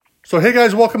So, hey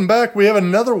guys, welcome back. We have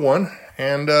another one,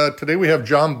 and today we have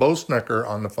John Boesnecker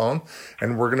on the phone,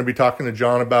 and we're going to be talking to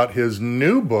John about his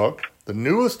new book, the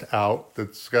newest out,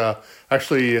 that's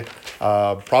actually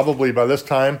probably by this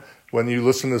time, when you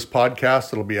listen to this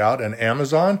podcast, it'll be out on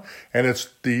Amazon, and it's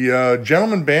The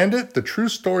Gentleman Bandit, The True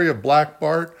Story of Black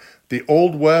Bart, the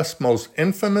Old West's most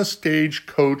infamous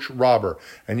stagecoach robber.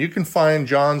 And you can find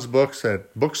John's books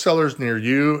at booksellers near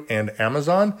you and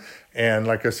Amazon. And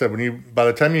like I said, by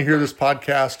the time you hear this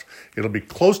podcast, it'll be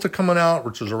close to coming out,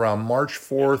 which is around March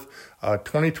 4th,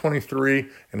 2023.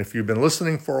 And if you've been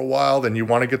listening for a while, then you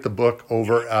want to get the book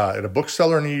over at a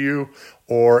bookseller near you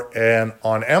or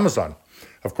on Amazon.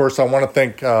 Of course, I want to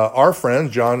thank our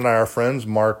friends, John and I are friends,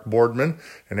 Mark Boardman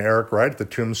and Eric Wright at the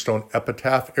Tombstone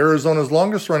Epitaph, Arizona's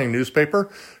longest running newspaper.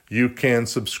 You can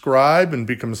subscribe and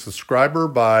become a subscriber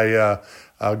by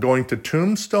going to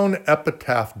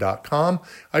tombstoneepitaph.com.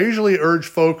 I usually urge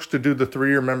folks to do the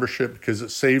 3-year membership because it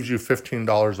saves you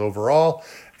 $15 overall.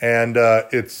 And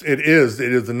it is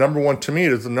the number one, to me,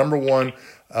 it is the number one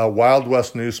Wild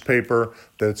West newspaper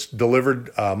that's delivered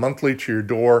monthly to your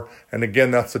door. And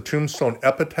again, that's the Tombstone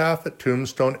Epitaph at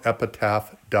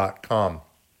tombstoneepitaph.com.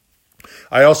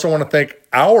 I also want to thank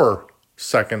our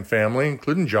second family,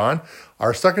 including John,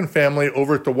 our second family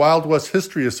over at the Wild West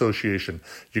History Association.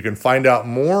 You can find out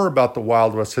more about the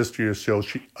Wild West History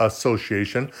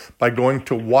Association by going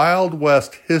to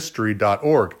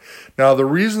wildwesthistory.org. Now, the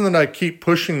reason that I keep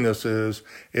pushing this is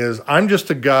I'm just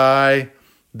a guy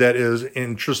that is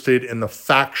interested in the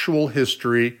factual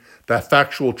history, that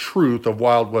factual truth of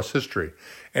Wild West history.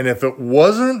 And if it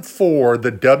wasn't for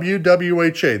the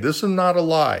WWHA, this is not a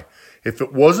lie. If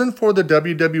it wasn't for the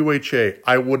WWHA,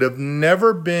 I would have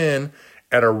never been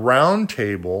at a round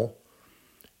table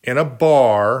in a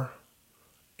bar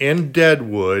in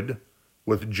Deadwood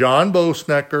with John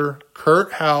Boesnecker,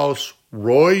 Kurt House,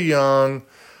 Roy Young,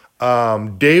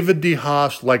 David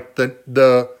DeHaas, like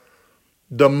the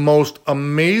most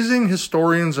amazing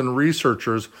historians and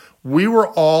researchers. We were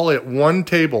all at one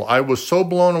table. I was so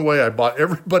blown away. I bought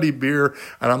everybody beer,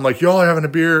 and I'm like, y'all having a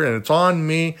beer, and it's on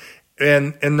me.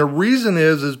 And the reason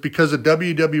is because the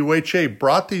WWHA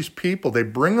brought these people. They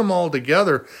bring them all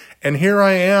together, and here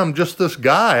I am, just this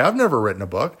guy. I've never written a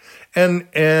book, and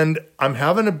I'm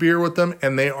having a beer with them,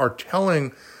 and they are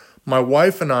telling my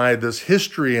wife and I this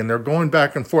history, and they're going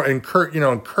back and forth. And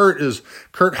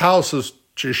Kurt House is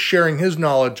just sharing his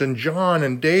knowledge, and John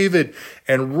and David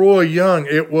and Roy Young.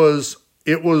 It was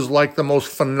like the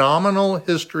most phenomenal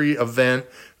history event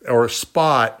or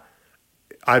spot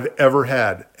I've ever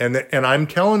had. And I'm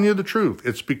telling you the truth.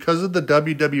 It's because of the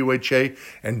WWHA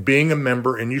and being a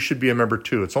member, and you should be a member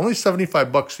too. It's only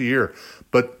 $75 a year,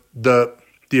 but the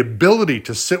ability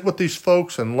to sit with these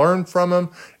folks and learn from them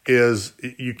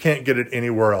you can't get it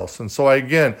anywhere else. And so I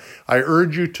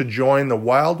urge you to join the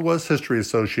Wild West History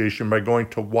Association by going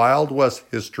to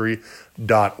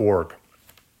wildwesthistory.org.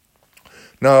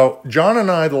 Now, John and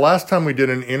I, the last time we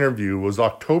did an interview was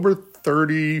October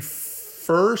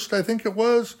 31st, I think it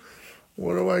was.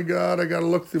 What do I got? I got to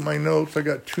look through my notes. I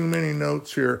got too many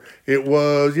notes here. It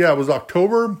was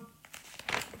October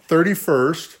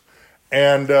 31st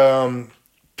and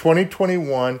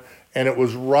 2021. And it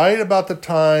was right about the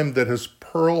time that his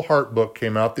Pearl Hart book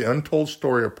came out, The Untold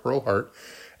Story of Pearl Hart.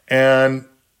 And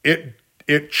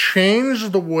it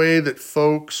changed the way that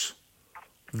folks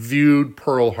viewed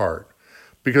Pearl Hart,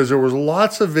 because there was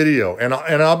lots of video. And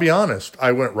I'll be honest,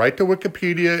 I went right to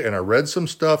Wikipedia and I read some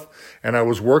stuff, and I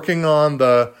was working on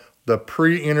the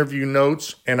pre-interview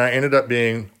notes, and I ended up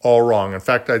being all wrong. In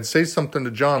fact, I'd say something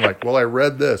to John like, well, I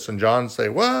read this. And John would say,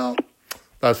 well,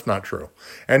 that's not true.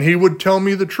 And he would tell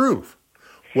me the truth.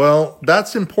 Well,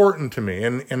 that's important to me.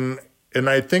 And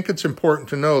I think it's important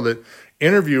to know that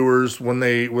interviewers, when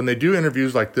they do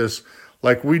interviews like this,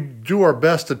 like, we do our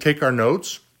best to take our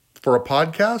notes for a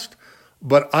podcast,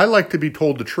 but I like to be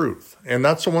told the truth. And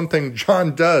that's the one thing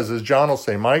John does, is John will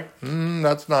say, Mike,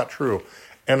 that's not true.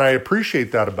 And I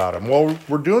appreciate that about him. Well,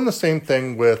 we're doing the same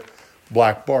thing with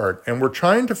Black Bart, and I'm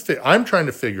trying to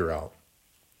figure out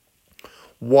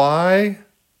why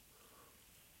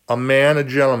a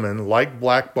gentleman like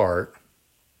Black Bart,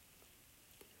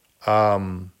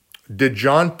 did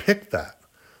John pick that?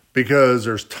 Because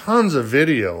there's tons of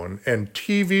video and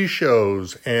TV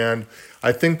shows, and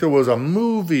I think there was a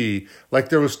movie, like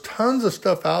there was tons of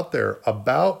stuff out there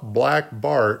about Black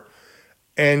Bart,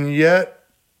 and yet,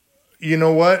 you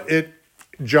know what?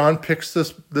 John picks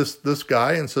this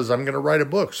guy and says, I'm going to write a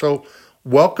book. So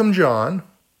welcome, John.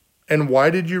 And why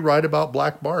did you write about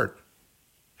Black Bart?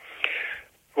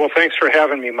 Well, thanks for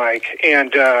having me, Mike.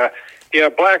 And Yeah,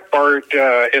 Black Bart,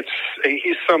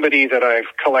 he's somebody that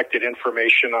I've collected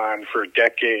information on for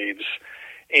decades,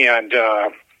 and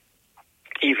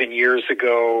even years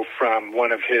ago from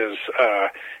one of his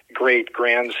great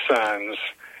grandsons,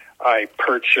 I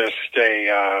purchased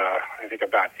I think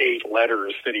about 8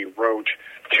 letters that he wrote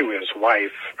to his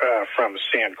wife from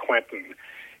San Quentin,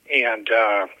 and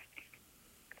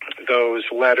those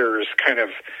letters kind of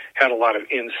had a lot of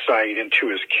insight into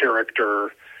his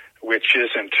character, which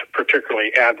isn't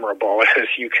particularly admirable, as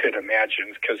you could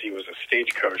imagine, because he was a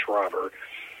stagecoach robber.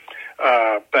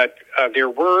 But there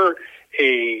were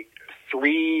 3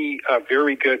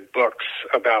 very good books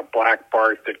about Black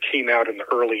Bart that came out in the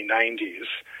early 90s,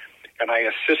 and I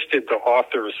assisted the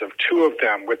authors of 2 of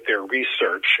them with their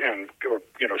research and,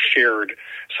 shared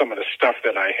some of the stuff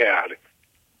that I had.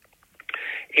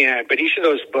 But each of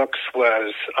those books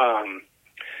was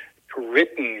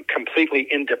written completely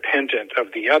independent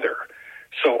of the other.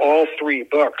 So all 3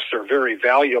 books are very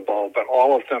valuable, but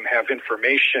all of them have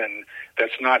information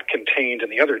that's not contained in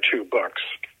the other 2 books.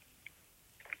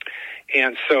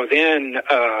 And so then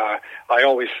I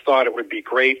always thought it would be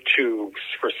great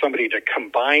for somebody to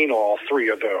combine all 3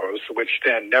 of those, which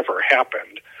then never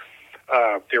happened.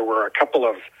 There were a couple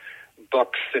of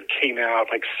books that came out,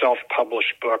 like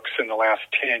self-published books in the last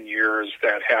 10 years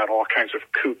that had all kinds of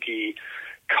kooky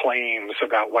claims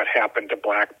about what happened to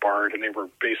Black Bart, and they were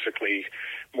basically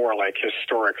more like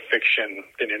historic fiction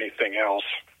than anything else.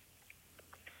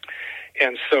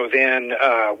 And so then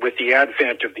with the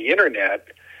advent of the internet,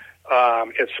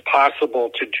 it's possible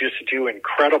to just do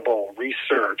incredible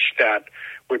research that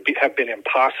would have been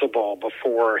impossible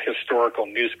before historical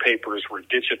newspapers were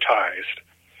digitized.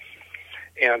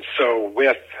 And so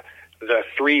with the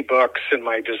 3 books and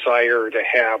my desire to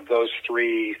have those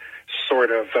 3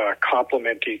 sort of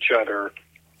complement each other,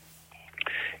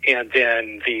 and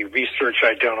then the research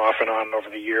I've done off and on over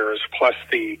the years, plus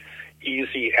the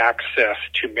easy access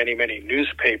to many, many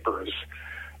newspapers,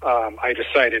 I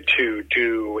decided to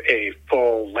do a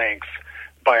full-length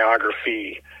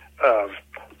biography of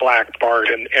Black Bart,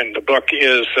 and the book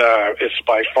is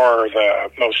by far the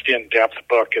most in-depth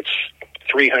book. It's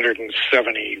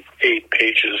 378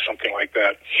 pages, something like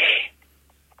that.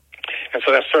 And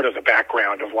so that's sort of the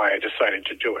background of why I decided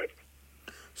to do it.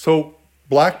 So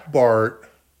Black Bart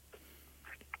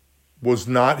was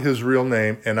not his real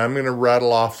name, and I'm going to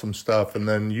rattle off some stuff, and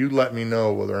then you let me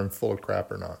know whether I'm full of crap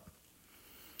or not.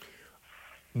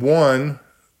 1,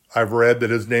 I've read that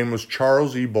his name was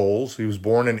Charles E. Bowles. He was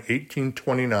born in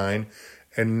 1829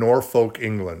 in Norfolk,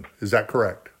 England. Is that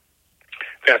correct?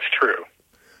 That's true.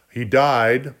 He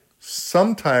died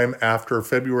sometime after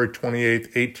February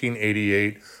 28th,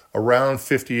 1888, around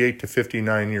 58 to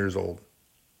 59 years old.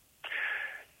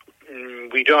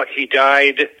 He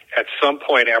died at some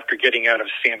point after getting out of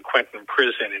San Quentin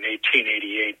prison in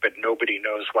 1888, but nobody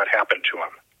knows what happened to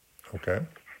him. Okay.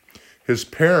 His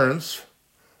parents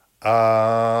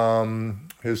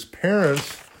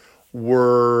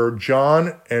were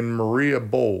John and Maria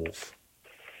Bowles.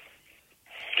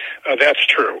 That's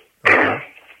true. Okay.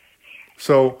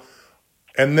 So,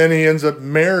 and then he ends up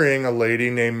marrying a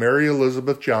lady named Mary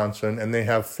Elizabeth Johnson, and they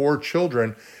have 4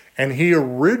 children. And he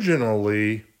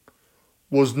originally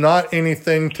was not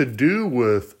anything to do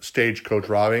with stagecoach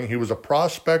robbing. He was a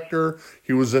prospector.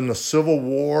 He was in the Civil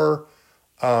War.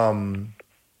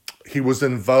 He was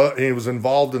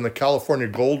involved in the California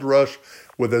Gold Rush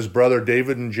with his brother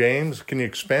David and James. Can you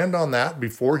expand on that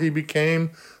before he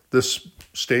became this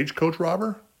stagecoach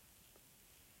robber?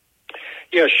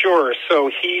 Yeah, sure. So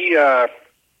he, as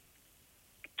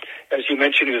you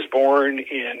mentioned, he was born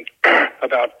in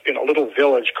a little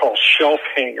village called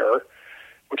Shelfhanger,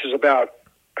 which is about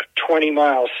 20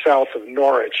 miles south of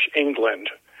Norwich, England.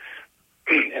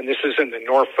 And this is in the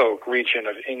Norfolk region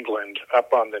of England,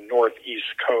 up on the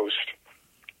northeast coast.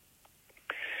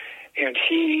 And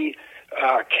he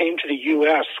came to the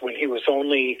U.S. when he was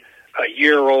only a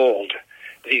year old.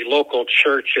 The local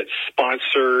church had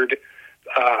sponsored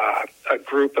a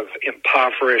group of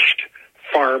impoverished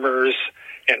farmers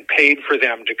and paid for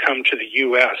them to come to the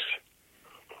U.S.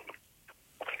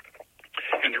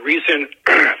 And the reason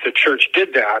the church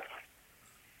did that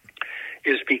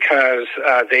is because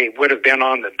they would have been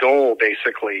on the dole,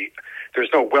 basically. There's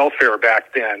no welfare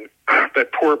back then,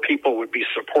 but poor people would be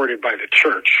supported by the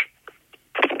church.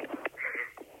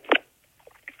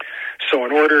 So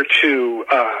in order to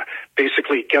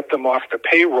basically get them off the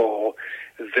payroll,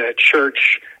 the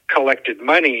church collected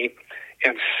money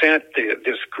and sent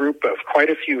this group of quite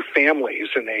a few families,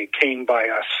 and they came by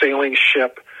a sailing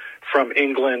ship from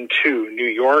England to New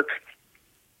York.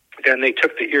 Then they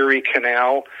took the Erie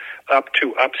Canal up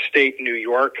to upstate New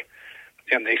York,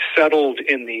 and they settled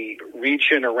in the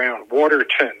region around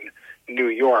Waterton, New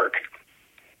York.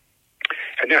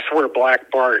 And that's where Black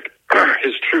Bart,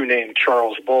 his true name,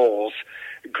 Charles Bowles,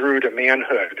 grew to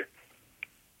manhood.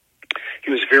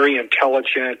 He was very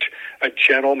intelligent, a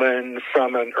gentleman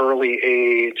from an early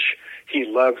age. He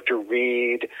loved to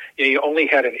read. He only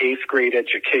had an 8th grade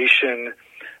education.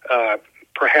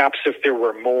 Perhaps if there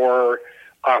were more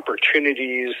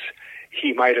opportunities,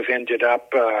 he might have ended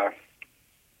up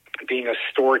being a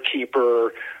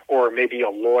storekeeper or maybe a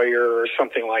lawyer or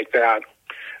something like that.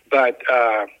 But,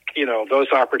 those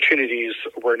opportunities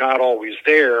were not always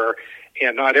there,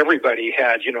 and not everybody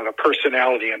had, the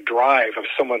personality and drive of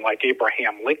someone like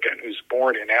Abraham Lincoln, who's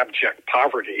born in abject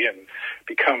poverty and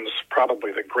becomes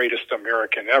probably the greatest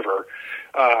American ever.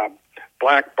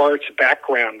 Black Bart's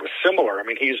background was similar. I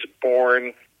mean, he's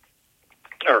born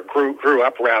or grew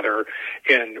up rather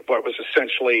in what was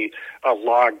essentially a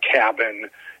log cabin,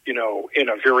 in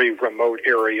a very remote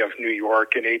area of New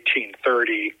York in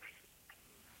 1830.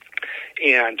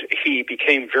 And he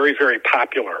became very, very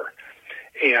popular.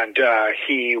 And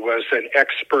he was an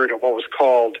expert at what was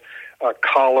called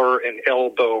collar and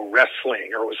elbow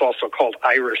wrestling, or it was also called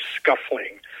Irish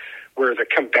scuffling, where the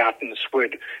combatants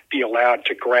would be allowed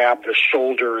to grab the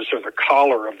shoulders or the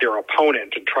collar of their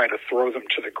opponent and try to throw them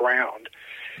to the ground.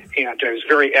 And he was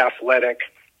very athletic.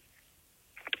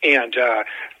 And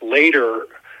later,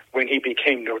 when he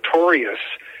became notorious,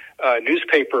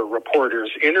 newspaper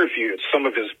reporters interviewed some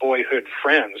of his boyhood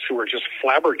friends who were just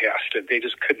flabbergasted. They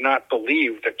just could not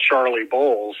believe that Charlie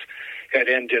Bowles had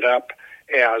ended up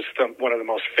as one of the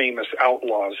most famous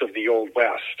outlaws of the Old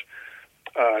West.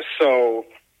 So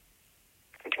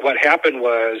what happened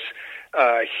was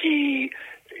he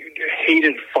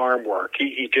hated farm work.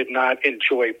 He did not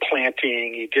enjoy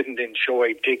planting. He didn't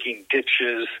enjoy digging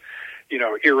ditches,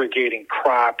 irrigating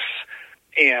crops.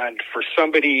 And for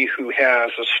somebody who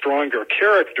has a stronger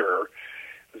character,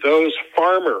 those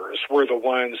farmers were the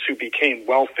ones who became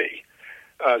wealthy.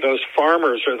 Those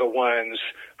farmers are the ones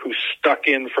who stuck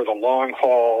in for the long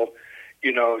haul.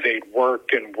 They'd work,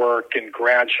 and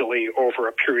gradually over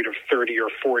a period of 30 or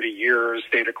 40 years,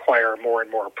 they'd acquire more and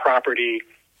more property.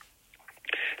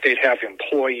 They'd have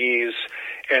employees,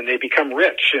 and they become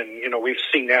rich. And, we've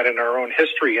seen that in our own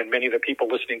history, and many of the people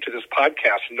listening to this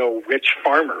podcast know rich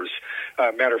farmers.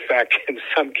 Matter of fact, in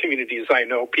some communities I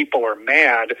know, people are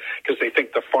mad because they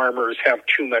think the farmers have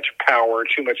too much power,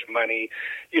 too much money,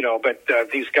 but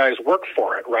these guys work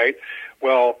for it, right?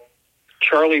 Well,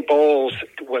 Charlie Bowles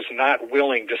was not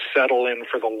willing to settle in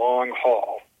for the long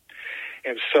haul.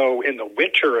 And so in the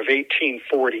winter of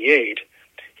 1848,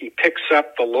 he picks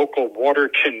up the local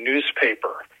Waterton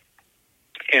newspaper,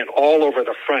 and all over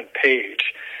the front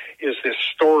page is this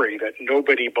story that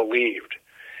nobody believed,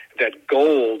 that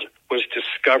gold was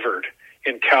discovered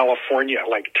in California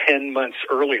like 10 months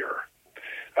earlier.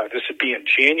 This would be in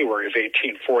January of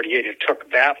 1848. It took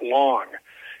that long.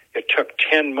 It took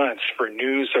 10 months for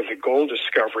news of the gold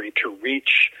discovery to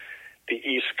reach the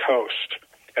East Coast.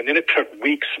 And then it took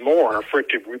weeks more for it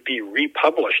to be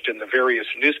republished in the various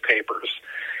newspapers.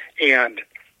 And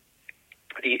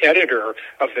the editor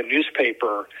of the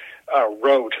newspaper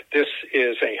wrote, "This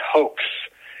is a hoax.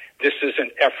 This is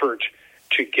an effort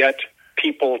to get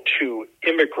people to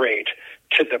immigrate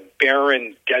to the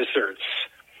barren deserts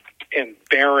and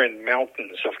barren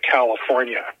mountains of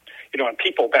California." And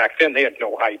people back then, they had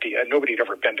no idea. Nobody had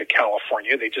ever been to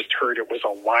California. They just heard it was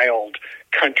a wild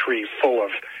country full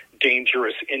of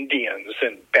dangerous Indians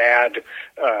and bad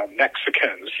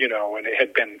Mexicans, and it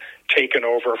had been taken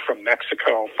over from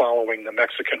Mexico following the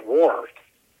Mexican War.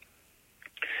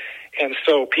 And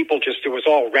so it was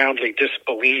all roundly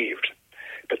disbelieved.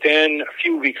 But then a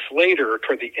few weeks later,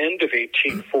 toward the end of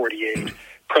 1848,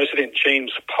 President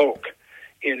James Polk,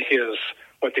 in his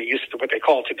what they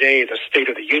call today the State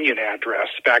of the Union address,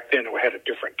 back then it had a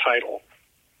different title.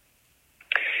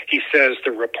 He says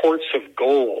the reports of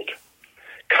gold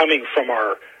coming from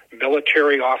our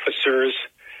military officers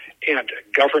and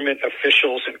government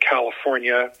officials in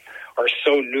California are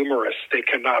so numerous they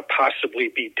cannot possibly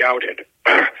be doubted.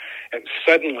 And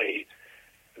suddenly,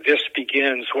 this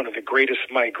begins one of the greatest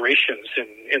migrations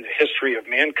in the history of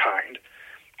mankind,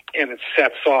 and it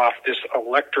sets off this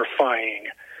electrifying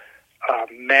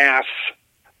mass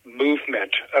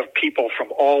movement of people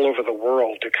from all over the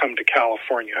world to come to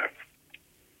California.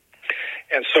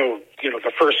 And so,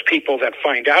 the first people that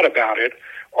find out about it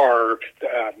are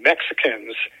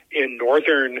Mexicans in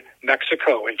northern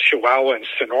Mexico, in Chihuahua and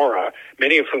Sonora,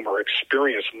 many of whom are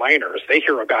experienced miners. They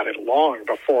hear about it long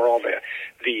before all the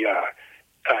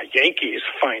Yankees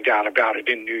find out about it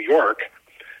in New York.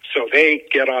 So they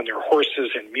get on their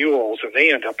horses and mules, and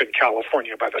they end up in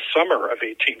California by the summer of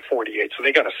 1848. So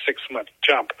they got a 6-month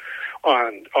jump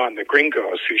on the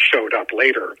gringos who showed up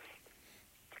later.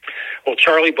 Well,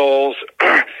 Charlie Bowles,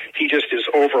 he just is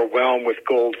overwhelmed with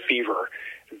gold fever.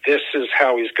 This is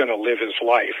how he's going to live his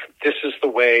life. This is the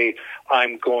way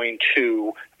I'm going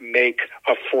to make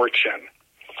a fortune.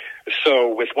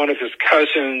 So with one of his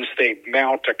cousins, they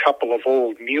mount a couple of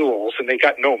old mules, and they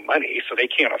got no money, so they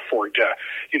can't afford to,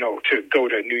 to go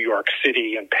to New York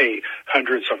City and pay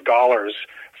hundreds of dollars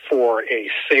for a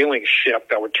sailing ship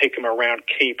that would take them around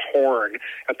Cape Horn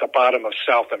at the bottom of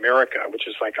South America, which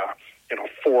is like a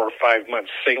 4 or 5 month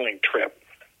sailing trip.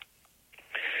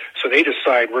 So they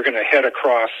decide we're going to head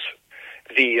across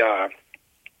the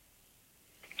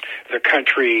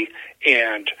country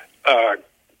and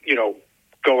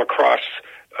go across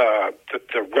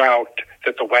the route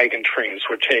that the wagon trains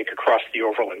would take across the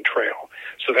Overland Trail.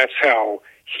 So that's how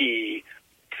he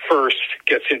first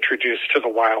gets introduced to the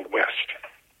Wild West.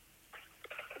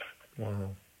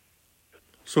 Wow.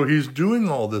 So he's doing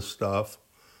all this stuff,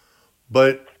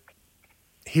 but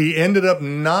he ended up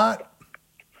not,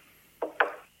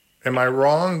 am I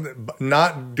wrong,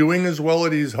 not doing as well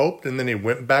as he's hoped, and then he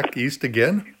went back east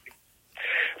again?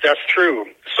 That's true.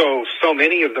 So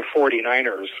many of the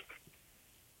 49ers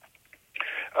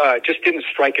just didn't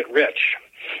strike it rich.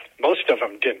 Most of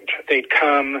them didn't. They'd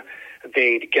come,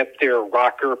 they'd get their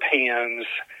rocker pans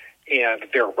and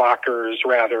their rockers,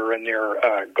 rather, and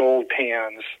their gold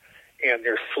pans and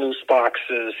their sluice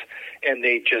boxes, and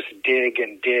they'd just dig,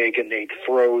 and they'd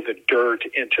throw the dirt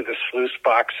into the sluice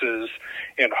boxes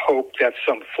and hope that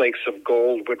some flakes of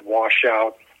gold would wash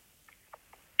out.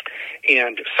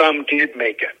 And some did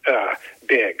make it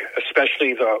big,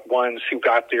 especially the ones who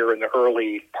got there in the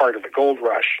early part of the gold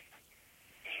rush.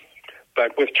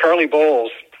 But with Charlie Bowles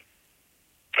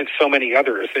and so many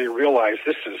others, they realized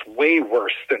this is way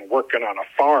worse than working on a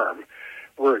farm.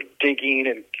 We're digging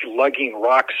and lugging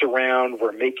rocks around.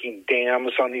 We're making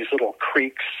dams on these little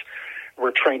creeks.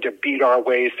 We're trying to beat our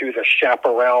way through the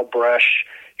chaparral brush.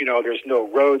 There's no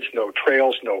roads, no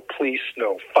trails, no police,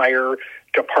 no fire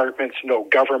departments, no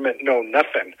government, no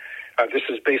nothing. This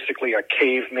is basically a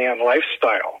caveman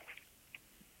lifestyle.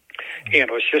 And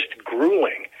it was just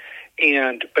grueling.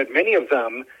 But many of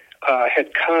them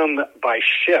had come by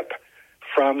ship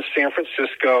from San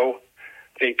Francisco.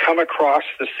 They come across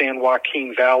the San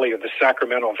Joaquin Valley or the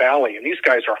Sacramento Valley, and these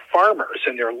guys are farmers,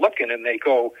 and they're looking, and they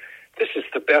go, this is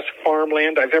the best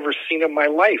farmland I've ever seen in my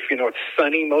life. It's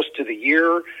sunny most of the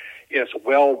year. It's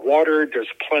well watered.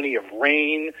 There's plenty of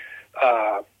rain.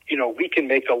 We can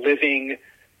make a living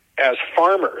as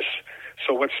farmers.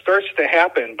 So what starts to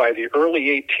happen by the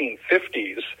early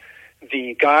 1850s,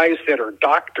 the guys that are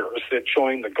doctors that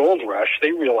join the gold rush,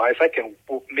 they realize I can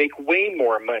make way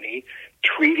more money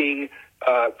treating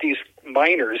these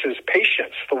miners as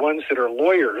patients. The ones that are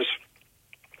lawyers,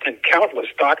 and countless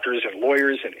doctors and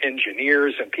lawyers and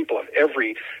engineers and people of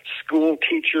every school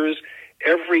teachers,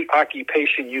 every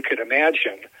occupation you could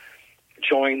imagine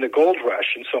joined the gold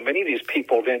rush. And so many of these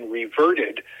people then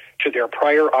reverted to their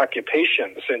prior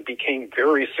occupations and became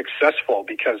very successful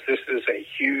because this is a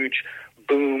huge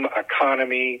boom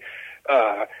economy,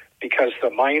 because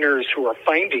the miners who are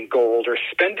finding gold are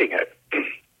spending it.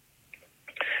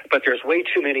 But there's way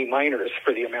too many miners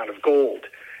for the amount of gold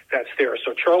that's there.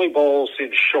 So Charlie Bowles,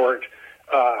 in short,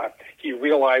 he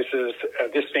realizes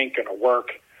this ain't going to work.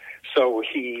 So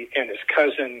he and his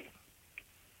cousin,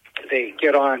 they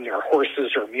get on their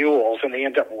horses or mules, and they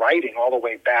end up riding all the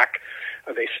way back.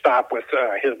 They stop with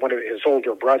one of his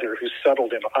older brother who's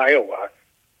settled in Iowa.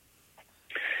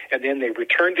 And then they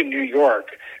return to New York,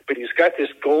 but he's got this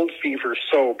gold fever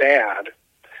so bad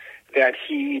that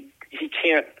he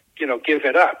can't, give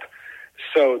it up.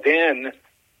 So then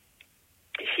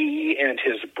he and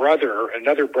his brother,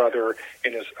 another brother,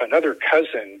 and another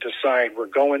cousin decide we're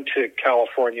going to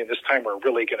California, and this time we're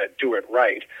really going to do it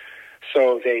right.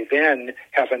 So they then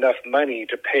have enough money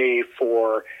to pay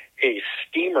for a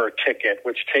steamer ticket,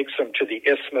 which takes them to the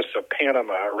Isthmus of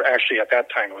Panama, or actually at that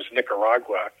time it was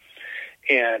Nicaragua.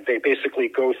 And they basically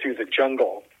go through the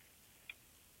jungle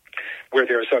where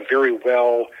there's a very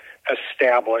well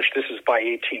established, this is by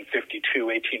 1852,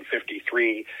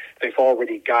 1853, they've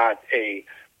already got a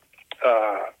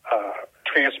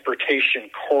transportation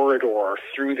corridor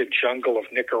through the jungle of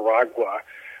Nicaragua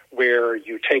where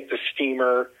you take the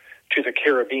steamer to the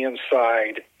Caribbean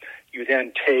side, you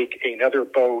then take another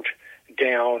boat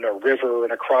down a river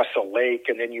and across a lake,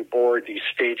 and then you board these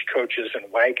stagecoaches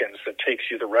and wagons that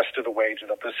takes you the rest of the way to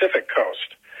the Pacific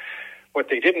coast. What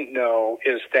they didn't know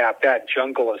is that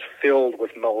jungle is filled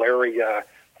with malaria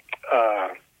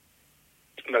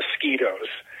mosquitoes,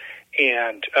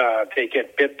 and they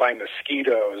get bit by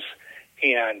mosquitoes.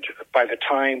 And by the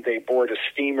time they board a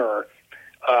steamer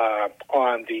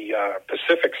on the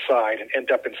Pacific side and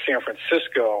end up in San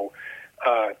Francisco,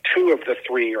 2 of the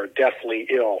 3 are deathly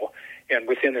ill. And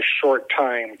within a short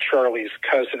time, Charlie's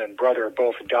cousin and brother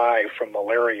both die from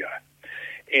malaria.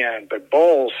 But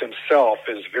Bowles himself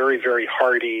is very, very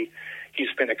hardy.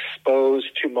 He's been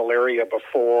exposed to malaria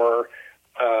before.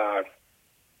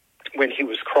 When he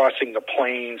was crossing the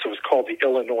plains, it was called the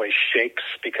Illinois Shakes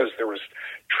because there was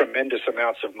tremendous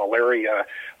amounts of malaria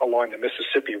along the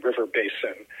Mississippi River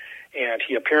basin. And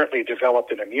he apparently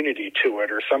developed an immunity to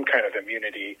it, or some kind of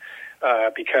immunity,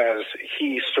 because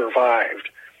he survived.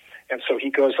 And so he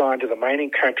goes on to the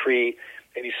mining country,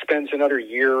 and he spends another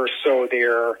year or so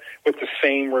there with the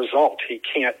same result. He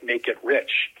can't make it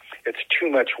rich. It's too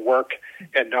much work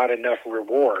and not enough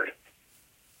reward.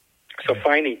 So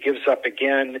finally gives up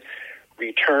again,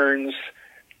 returns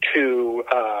to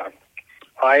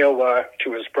Iowa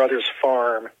to his brother's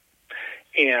farm,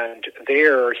 and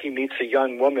there he meets a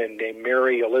young woman named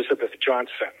Mary Elizabeth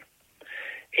Johnson.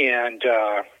 And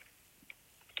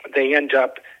they end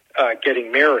up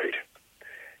getting married.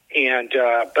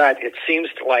 But it seems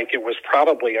like it was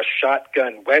probably a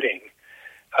shotgun wedding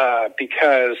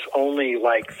because only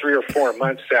like 3 or 4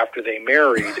 months after they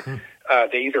married,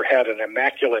 they either had an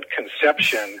immaculate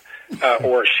conception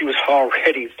or she was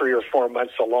already 3 or 4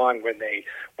 months along when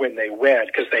they wed,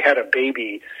 because they had a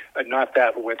baby not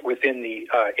that within the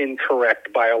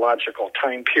incorrect biological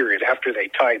time period after they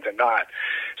tied the knot.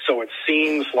 So it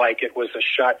seems like it was a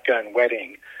shotgun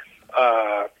wedding.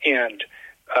 And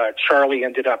Charlie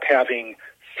ended up having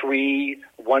 3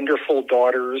 wonderful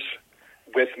daughters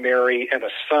with Mary and a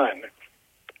son.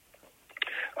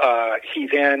 He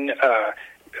then,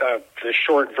 the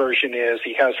short version is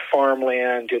he has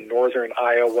farmland in northern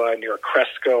Iowa near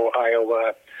Cresco,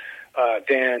 Iowa.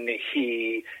 Then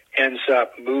he ends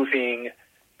up moving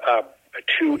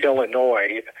to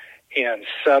Illinois and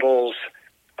settles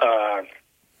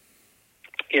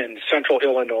in central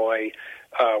Illinois,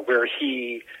 where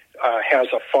he has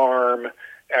a farm.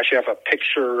 Actually, I have a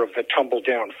picture of the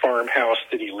tumble-down farmhouse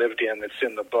that he lived in that's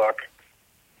in the book.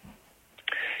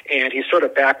 And he's sort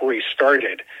of back where he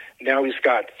started. Now he's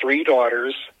got 3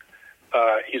 daughters.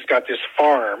 He's got this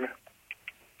farm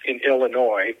in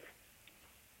Illinois.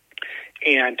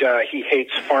 And he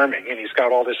hates farming, and he's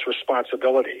got all this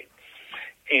responsibility.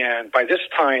 And by this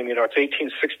time, it's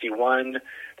 1861.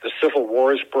 The Civil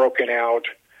War is broken out.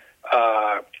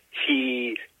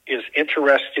 He is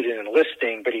interested in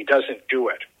enlisting, but he doesn't do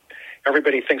it.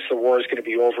 Everybody thinks the war is going to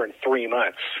be over in 3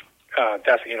 months.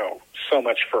 That's, so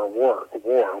much for a war,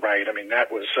 right? I mean,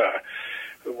 that was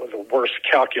the worst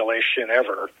calculation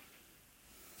ever.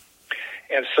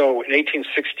 And so in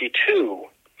 1862,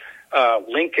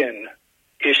 Lincoln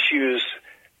issues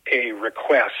a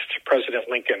request, President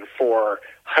Lincoln, for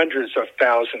hundreds of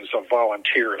thousands of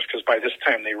volunteers, because by this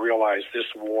time they realize this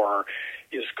war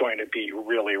is going to be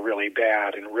really, really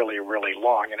bad and really, really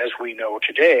long. And as we know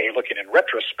today, looking in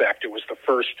retrospect, it was the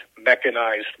first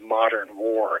mechanized modern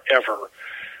war ever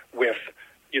with,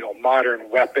 modern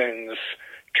weapons,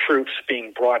 troops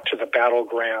being brought to the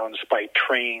battlegrounds by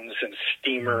trains and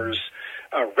steamers,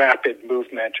 rapid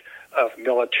movement of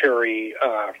military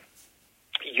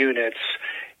units.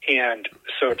 And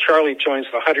so Charlie joins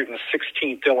the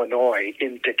 116th Illinois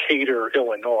in Decatur,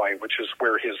 Illinois, which is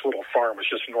where his little farm was,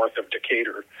 just north of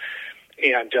Decatur.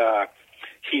 And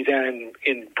he then,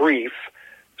 in brief,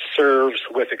 serves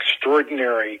with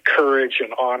extraordinary courage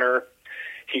and honor.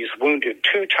 He's wounded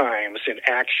 2 times in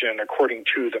action, according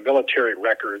to the military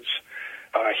records.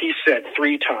 He said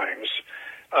 3 times.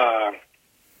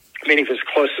 Many of his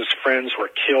closest friends were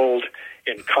killed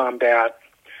in combat.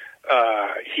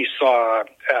 He saw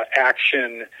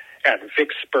action at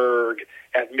Vicksburg,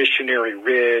 at Missionary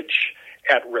Ridge,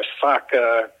 at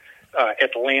Resaca,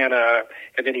 Atlanta,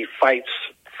 and then he fights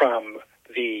from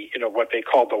the, what they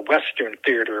call the Western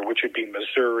Theater, which would be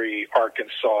Missouri,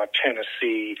 Arkansas,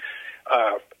 Tennessee,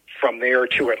 from there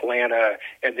to Atlanta,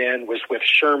 and then was with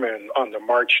Sherman on the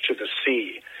march to the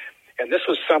sea. And this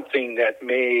was something that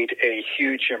made a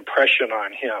huge impression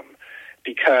on him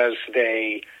because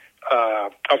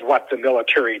of what the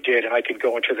military did, and I can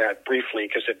go into that briefly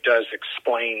because it does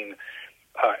explain,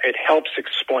 it helps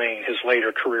explain his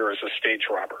later career as a stage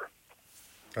robber.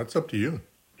 That's up to you.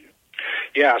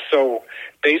 Yeah, so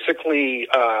basically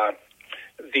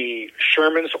the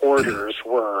Sherman's orders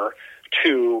were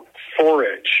to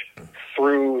forage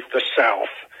through the South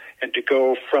and to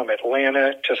go from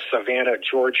Atlanta to Savannah,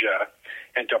 Georgia,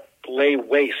 and to lay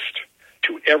waste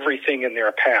to everything in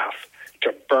their path,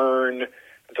 to burn,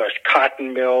 the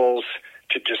cotton mills,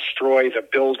 to destroy the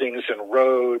buildings and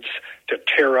roads, to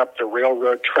tear up the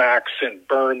railroad tracks and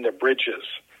burn the bridges.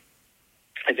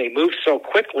 And they moved so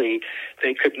quickly,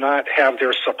 they could not have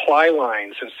their supply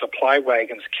lines and supply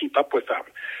wagons keep up with them.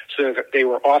 So that they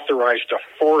were authorized to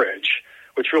forage,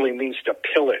 which really means to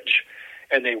pillage.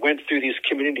 And they went through these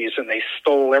communities and they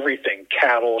stole everything,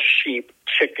 cattle, sheep,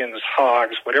 chickens,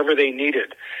 hogs, whatever they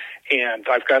needed. And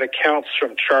I've got accounts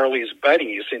from Charlie's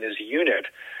buddies in his unit,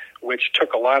 which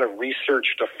took a lot of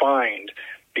research to find,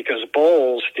 because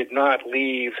Bowles did not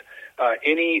leave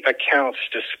any accounts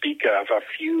to speak of. A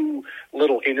few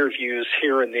little interviews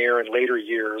here and there in later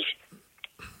years,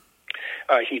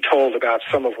 he told about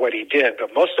some of what he did, but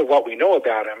most of what we know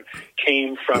about him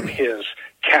came from his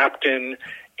captain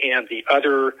and the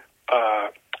other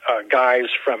guys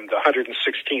from the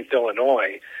 116th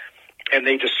Illinois. And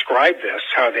they describe this,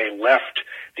 how they left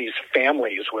these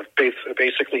families with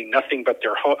basically nothing but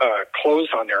their clothes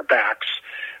on their backs,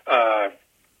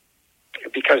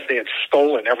 because they had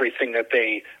stolen everything that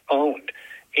they owned.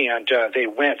 And they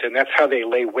went, and that's how they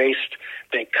lay waste.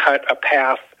 They cut a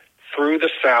path through the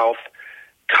South,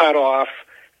 cut off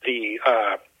the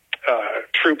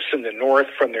troops in the North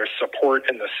from their support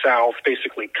in the South,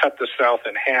 basically cut the South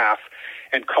in half,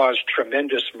 and caused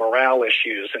tremendous morale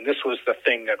issues. And this was the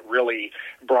thing that really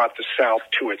brought the South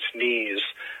to its knees.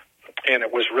 And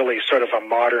it was really sort of a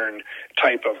modern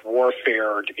type of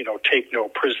warfare, you know, take no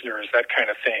prisoners, that kind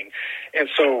of thing. And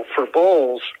so for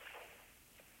Bowles,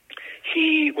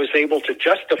 he was able to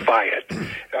justify it.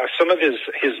 Some of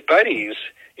his buddies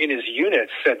in his unit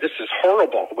said, this is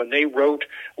horrible. When they wrote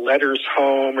letters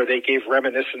home or they gave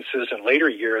reminiscences in later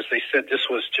years, they said this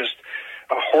was just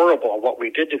horrible what we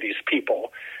did to these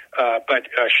people. But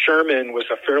Sherman was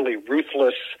a fairly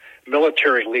ruthless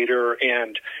military leader,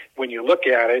 and when you look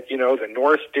at it, you know, the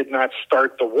North did not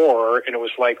start the war, and it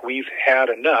was like, we've had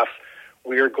enough.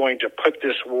 We are going to put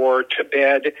this war to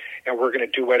bed, and we're going to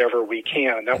do whatever we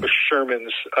can. And that was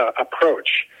Sherman's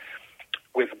approach.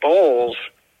 With Bowles,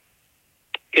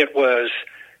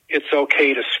 it's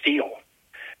okay to steal.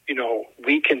 You know,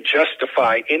 we can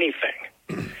justify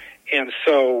anything. And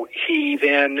so he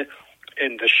then,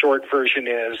 and the short version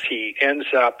is, he ends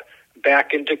up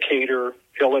back in Decatur,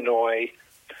 Illinois,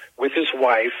 with his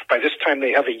wife. By this time,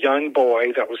 they have a young boy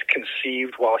that was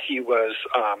conceived while he was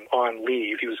on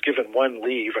leave. He was given one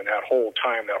leave in that whole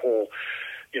time,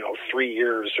 3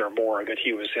 years or more that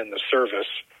he was in the service,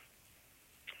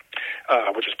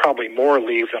 which is probably more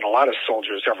leave than a lot of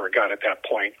soldiers ever got at that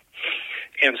point.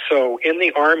 And so in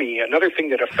the Army, another thing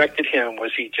that affected him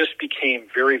was he just became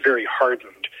very, very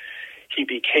hardened. He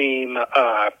became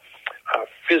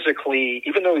physically,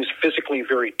 even though he was physically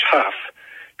very tough,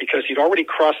 because he'd already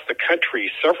crossed the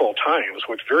country several times,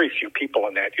 which very few people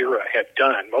in that era had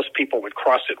done. Most people would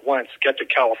cross it once, get to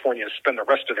California, and spend the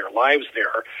rest of their lives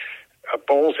there.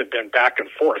 Bowles had been back and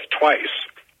forth twice,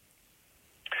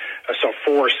 so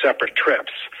 4 separate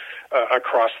trips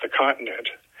across the continent,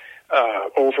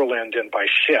 overland and by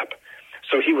ship.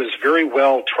 So he was very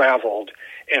well traveled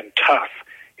and tough.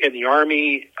 In the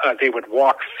Army, they would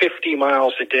walk 50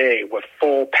 miles a day with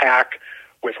full pack,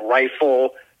 with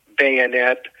rifle,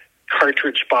 bayonet,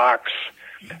 cartridge box.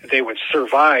 They would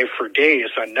survive for days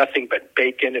on nothing but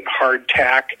bacon and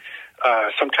hardtack.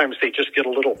 Sometimes they just get a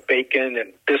little bacon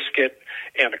and biscuit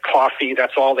and a coffee.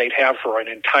 That's all they'd have for an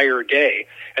entire day.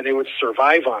 And they would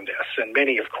survive on this. And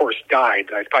many, of course, died.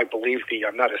 I believe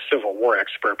I'm not a Civil War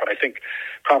expert, but I think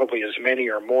probably as many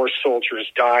or more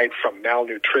soldiers died from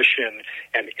malnutrition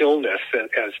and illness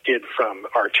as did from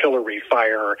artillery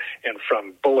fire and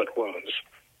from bullet wounds.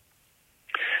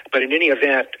 But in any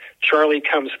event, Charlie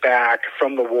comes back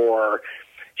from the war.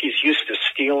 He's used to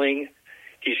stealing.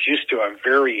 He's used to a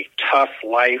very tough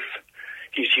life.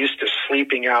 He's used to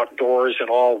sleeping outdoors in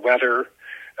all weather.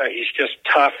 He's just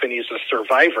tough, and he's a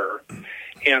survivor.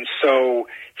 And so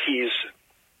he's,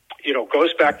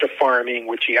 goes back to farming,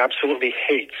 which he absolutely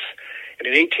hates. And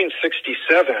in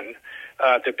 1867,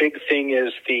 the big thing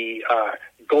is the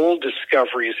gold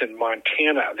discoveries in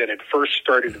Montana that had first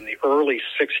started in the early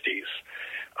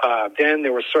 60s. Then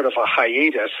there was sort of a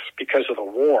hiatus because of the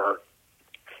war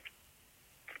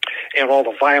and all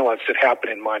the violence that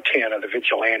happened in Montana, the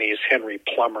vigilantes, Henry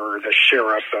Plummer, the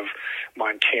sheriff of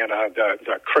Montana,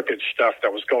 the crooked stuff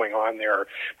that was going on there,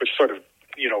 which sort of,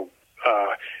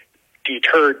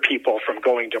 deterred people from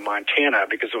going to Montana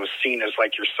because it was seen as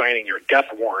like you're signing your death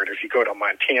warrant. If you go to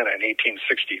Montana in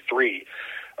 1863,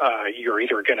 you're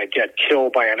either going to get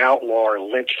killed by an outlaw or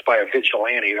lynched by a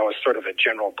vigilante. That was sort of a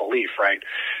general belief, right?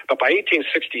 But by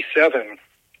 1867,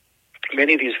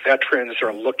 many of these veterans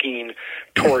are looking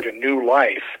toward a new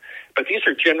life. But these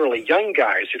are generally young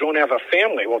guys who don't have a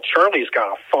family. Well, Charlie's got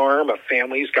a farm, a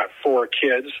family. He's got 4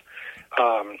 kids.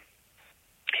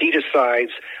 He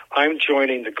decides, I'm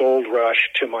joining the gold rush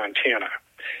to Montana.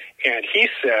 And he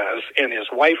says, and his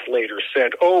wife later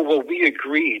said, oh, well, we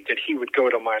agreed that he would go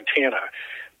to Montana.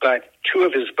 But 2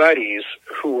 of his buddies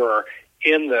who were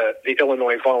in the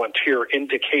Illinois Volunteer in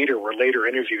Decatur were later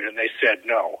interviewed, and they said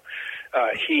no.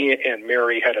 He and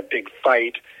Mary had a big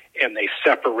fight, and they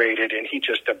separated, and he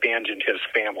just abandoned his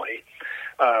family.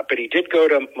 But he did go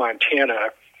to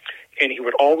Montana, and he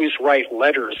would always write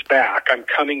letters back. I'm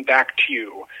coming back to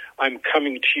you. I'm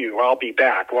coming to you. I'll be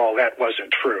back. Well, that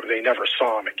wasn't true. They never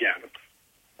saw him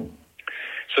again.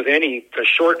 So then the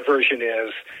short version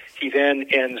is he then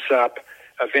ends up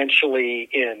eventually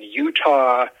in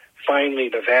Utah, finally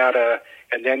Nevada,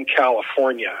 and then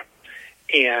California.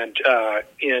 And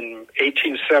in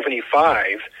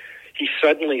 1875, he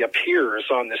suddenly appears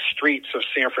on the streets of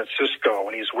San Francisco,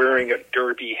 and he's wearing a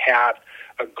derby hat,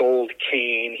 a gold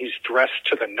cane. He's dressed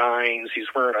to the nines. He's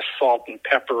wearing a salt and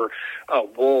pepper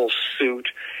wool suit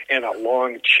and a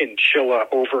long chinchilla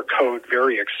overcoat,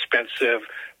 very expensive,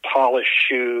 polished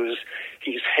shoes.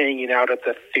 He's hanging out at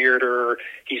the theater.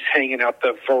 He's hanging out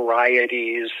the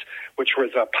varieties, which were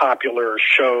the popular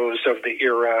shows of the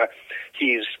era.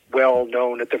 He's well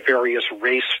known at the various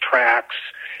racetracks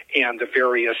and the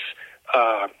various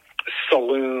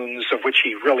saloons, of which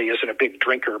he really isn't a big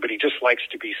drinker, but he just likes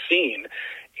to be seen,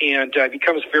 and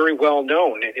becomes very well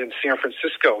known in San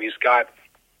Francisco. He's got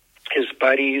his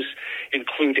buddies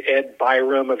include Ed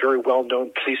Byram, a very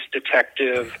well-known police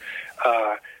detective,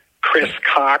 Chris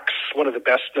Cox, one of the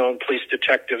best-known police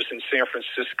detectives in San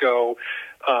Francisco,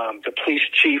 the police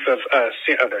chief of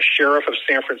the sheriff of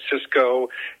San Francisco,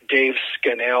 Dave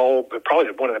Scannell,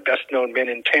 probably one of the best-known men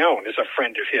in town, is a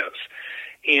friend of his.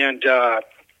 And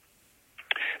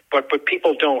but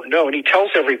people don't know, and he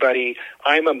tells everybody,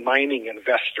 I'm a mining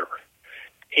investor,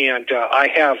 and I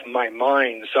have my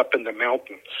mines up in the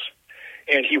mountains.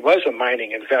 And he was a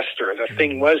mining investor. The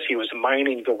thing was, he was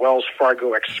mining the Wells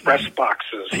Fargo Express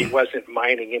boxes. He wasn't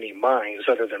mining any mines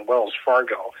other than Wells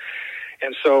Fargo.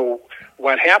 And so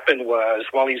what happened was,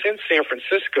 while he's in San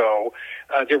Francisco,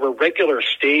 there were regular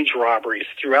stage robberies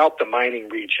throughout the mining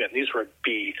region. These would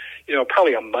be,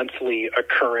 probably a monthly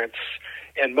occurrence.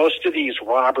 And most of these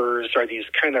robbers are these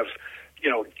kind of,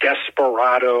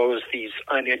 desperados, these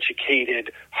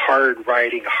uneducated,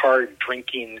 hard-riding,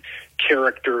 hard-drinking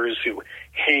characters who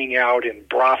hang out in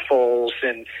brothels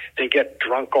and they get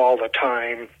drunk all the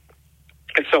time.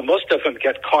 And so most of them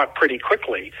get caught pretty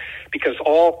quickly, because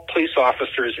all police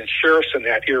officers and sheriffs in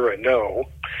that era know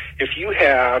if you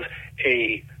have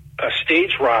a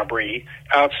stage robbery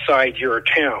outside your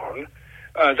town,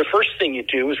 the first thing you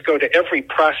do is go to every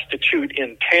prostitute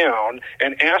in town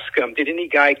and ask them, did any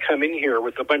guy come in here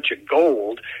with a bunch of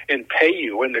gold and pay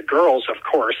you? And the girls, of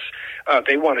course,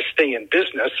 they want to stay in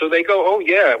business. So they go, oh,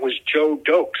 yeah, it was Joe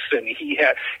Dokes.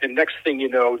 And next thing you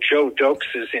know, Joe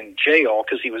Dokes is in jail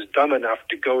because he was dumb enough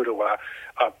to go to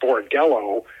a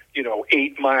bordello,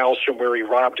 8 miles from where he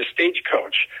robbed a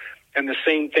stagecoach. And the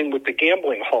same thing with the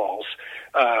gambling halls.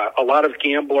 A lot of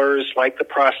gamblers, like the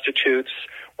prostitutes,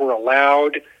 were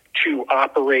allowed to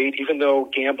operate, even though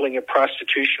gambling and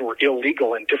prostitution were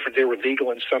illegal and different. They were legal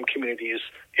in some communities,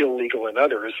 illegal in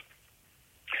others.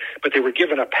 But they were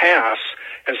given a pass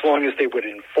as long as they would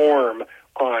inform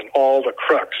on all the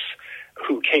crooks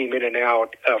who came in and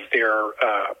out of their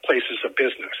places of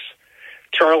business.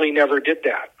 Charlie never did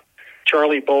that.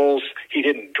 Charlie Bowles, he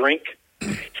didn't drink.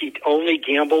 He only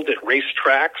gambled at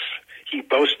racetracks. He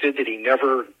boasted that he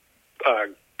never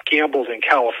gambled in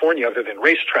California other than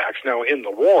racetracks. Now, in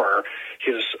the war,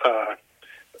 his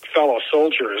fellow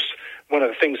soldiers, one of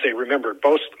the things they remembered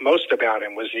most about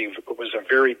him was he was a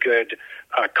very good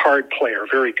card player,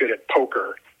 very good at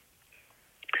poker.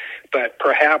 But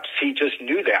perhaps he just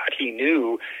knew that. He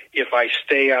knew, if I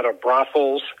stay out of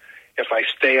brothels, if I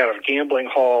stay out of gambling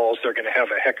halls, they're going to have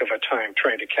a heck of a time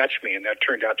trying to catch me, and that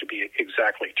turned out to be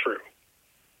exactly true.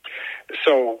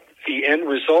 So the end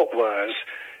result was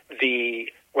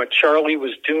what Charlie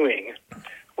was doing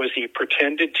was he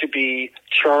pretended to be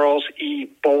Charles E.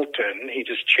 Bolton. He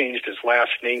just changed his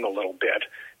last name a little bit,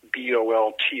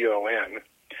 Bolton.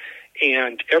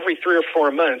 And every 3 or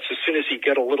 4 months, as soon as he'd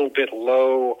get a little bit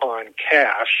low on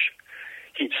cash,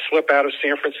 he'd slip out of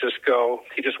San Francisco.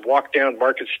 He'd just walk down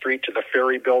Market Street to the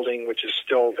ferry building, which is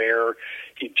still there.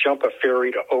 He'd jump a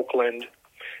ferry to Oakland.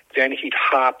 Then he'd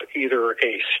hop either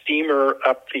a steamer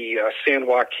up the San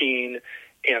Joaquin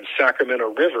and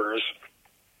Sacramento rivers,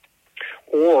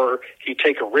 or he'd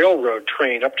take a railroad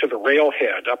train up to the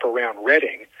railhead up around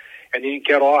Redding, and then he'd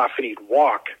get off and he'd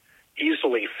walk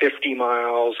easily 50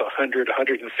 miles, 100,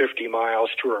 150 miles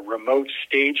to a remote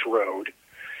stage road.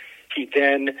 He'd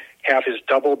then have his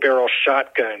double-barrel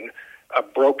shotgun,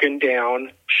 broken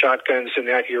down. Shotguns in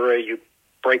that era, you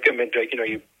break them into,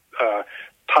 you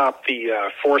pop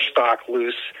the forestock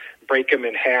loose, break them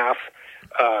in half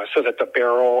so that the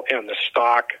barrel and the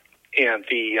stock and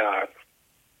the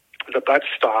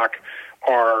buttstock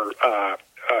are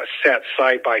set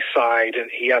side by side, and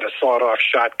he had a sawed-off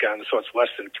shotgun, so it's less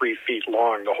than 3 feet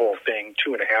long, the whole thing,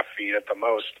 2.5 feet at the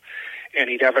most. And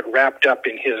he'd have it wrapped up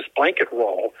in his blanket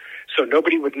roll, so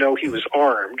nobody would know he was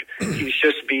armed. He'd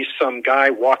just be some guy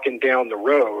walking down the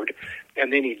road,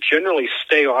 and then he'd generally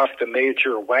stay off the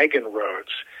major wagon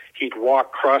roads. He'd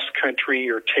walk cross-country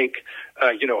or take,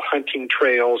 hunting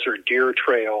trails or deer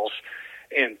trails,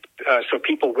 and so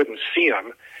people wouldn't see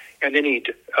him. And then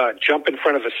he'd jump in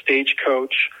front of a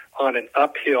stagecoach on an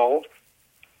uphill.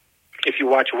 If you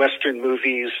watch Western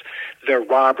movies, the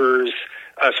robbers,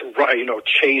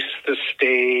 chase the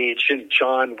stage, and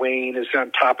John Wayne is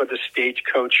on top of the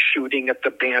stagecoach shooting at the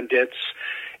bandits.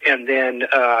 And then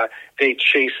they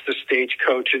chase the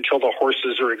stagecoach until the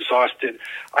horses are exhausted.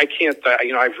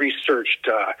 I've researched,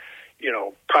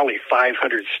 probably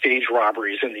 500 stage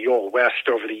robberies in the Old West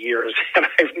over the years, and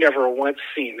I've never once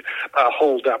seen a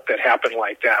holdup that happened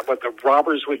like that. What the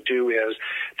robbers would do is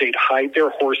they'd hide their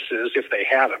horses if they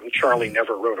had them. Charlie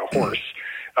never rode a horse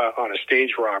on a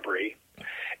stage robbery.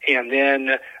 And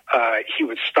then he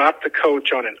would stop the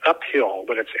coach on an uphill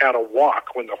when it's at a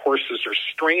walk, when the horses are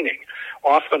straining.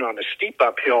 Often on a steep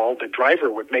uphill, the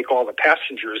driver would make all the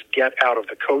passengers get out of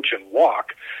the coach and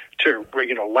walk to,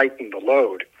 lighten the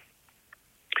load.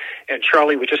 And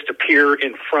Charlie would just appear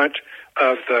in front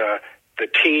of the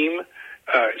team.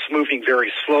 It's moving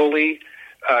very slowly.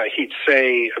 He'd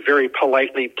say very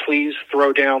politely, "Please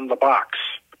throw down the box."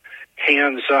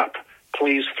 Hands up.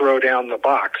 "Please throw down the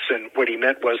box." And what he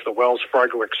meant was the Wells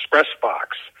Fargo Express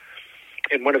box.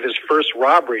 In one of his first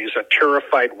robberies, a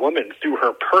terrified woman threw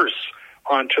her purse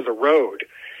onto the road,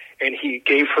 and he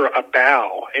gave her a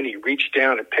bow, and he reached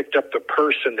down and picked up the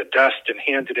purse in the dust and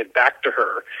handed it back to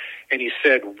her. And he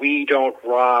said, "We don't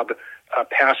rob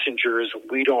passengers,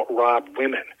 we don't rob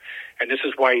women." And this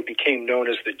is why he became known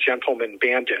as the Gentleman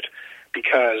Bandit,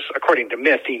 because according to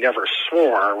myth, he never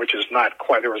swore, which is not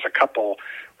quite. There was a couple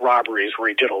robberies where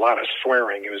he did a lot of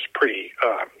swearing. He was pretty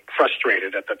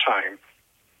frustrated at the time.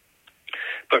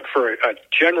 But for a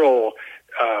general,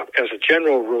 as a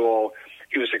general rule,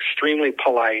 he was extremely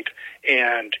polite,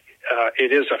 and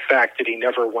it is a fact that he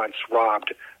never once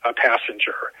robbed a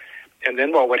passenger. And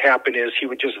then what would happen is he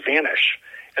would just vanish,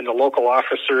 and the local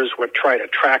officers would try to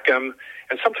track him,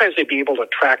 and sometimes they'd be able to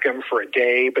track him for a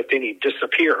day, but then he'd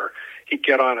disappear. He'd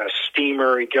get on a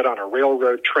steamer, he'd get on a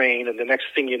railroad train, and the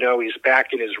next thing you know, he's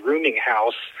back in his rooming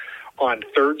house on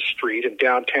 3rd Street in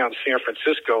downtown San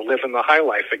Francisco, living the high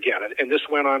life again. And this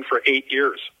went on for 8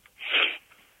 years.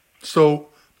 So,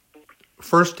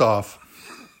 first off,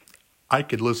 I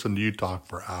could listen to you talk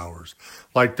for hours.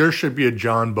 Like, there should be a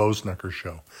John Boesnecker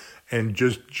show. And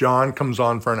just John comes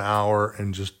on for an hour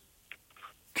and just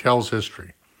tells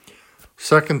history.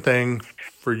 Second thing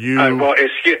for you...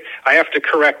 I have to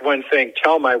correct one thing.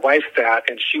 Tell my wife that,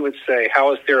 and she would say,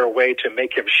 "How is there a way to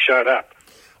make him shut up?"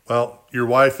 Well, your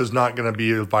wife is not going to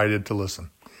be invited to listen.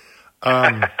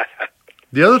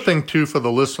 The other thing, too, for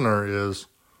the listener is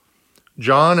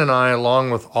John and I, along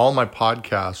with all my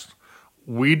podcasts,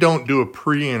 we don't do a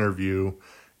pre-interview.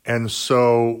 And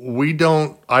so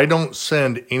I don't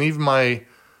send any of my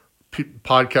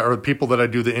podcast or the people that I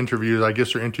do the interviews, I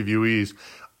guess are interviewees.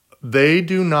 They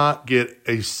do not get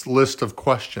a list of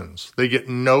questions. They get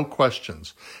no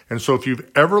questions. And so if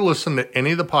you've ever listened to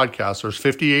any of the podcasts, there's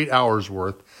 58 hours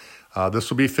worth. This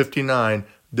will be 59.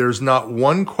 There's not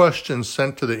one question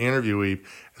sent to the interviewee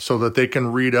so that they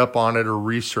can read up on it or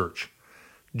research.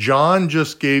 John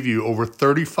just gave you over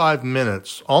 35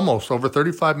 minutes, almost over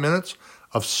 35 minutes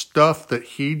of stuff that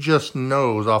he just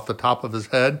knows off the top of his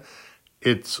head.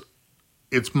 It's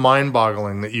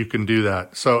mind-boggling that you can do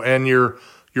that. So, and you're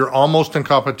almost in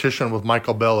competition with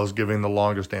Michael Bell as giving the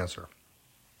longest answer.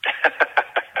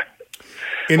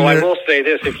 I will say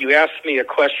this. If you asked me a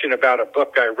question about a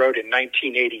book I wrote in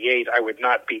 1988, I would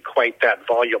not be quite that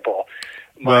voluble.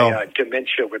 My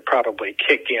dementia would probably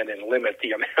kick in and limit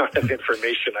the amount of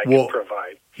information I can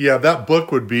provide. Yeah, that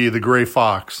book would be The Gray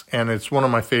Fox, and it's one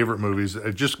of my favorite movies.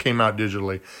 It just came out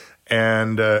digitally.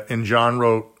 And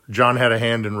John had a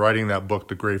hand in writing that book,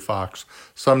 The Gray Fox.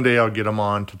 Someday I'll get him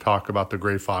on to talk about The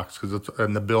Gray Fox because it's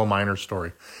in the Bill Miner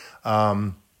story.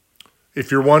 If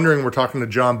you're wondering, we're talking to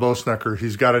John Boesnecker.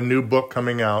 He's got a new book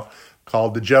coming out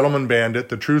called The Gentleman Bandit,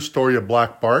 The True Story of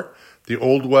Black Bart, the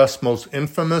Old West's most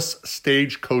infamous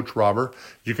stagecoach robber.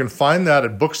 You can find that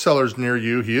at booksellers near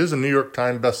you. He is a New York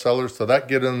Times bestseller, so that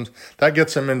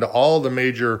gets him into all the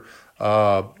major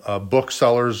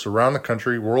booksellers around the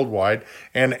country, worldwide,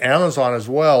 and Amazon as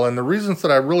well. And the reasons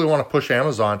that I really want to push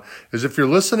Amazon is if you're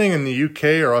listening in the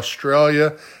UK or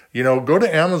Australia, go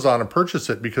to Amazon and purchase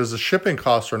it because the shipping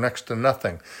costs are next to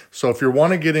nothing. So if you're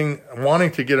wanting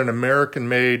to get an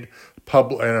American-made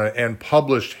and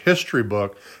published history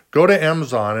book, go to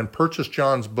Amazon and purchase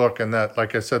John's book. And that,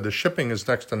 like I said, the shipping is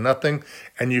next to nothing.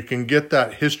 And you can get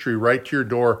that history right to your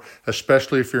door,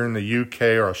 especially if you're in the UK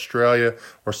or Australia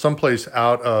or someplace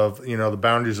out of, the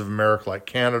boundaries of America, like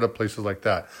Canada, places like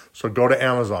that. So go to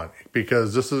Amazon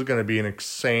because this is going to be an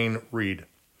insane read.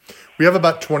 We have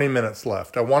about 20 minutes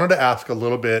left. I wanted to ask a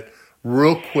little bit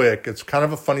real quick. It's kind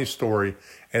of a funny story.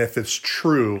 And if it's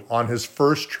true, on his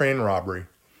first train robbery,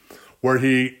 where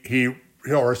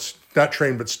or not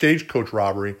train, but stagecoach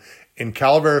robbery in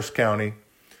Calaveras County.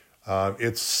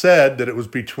 It's said that it was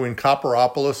between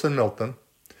Copperopolis and Milton,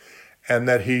 and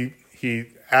that he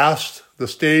asked the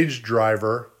stage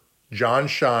driver, John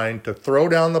Shine, to throw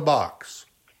down the box.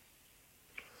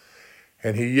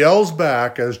 And he yells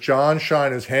back as John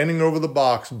Shine is handing over the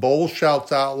box. Bowles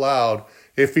shouts out loud,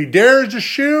 "If he dares to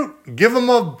shoot, give him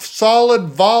a solid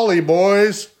volley,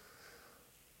 boys."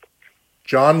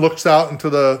 John looks out into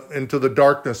the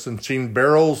darkness and sees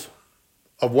barrels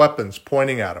of weapons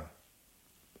pointing at him.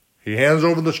 He hands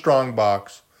over the strong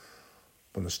box.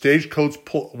 When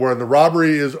the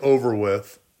robbery is over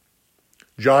with,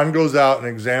 John goes out and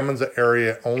examines the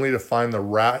area only to find the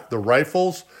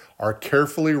rifles are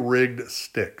carefully rigged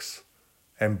sticks,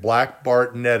 and Black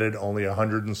Bart netted only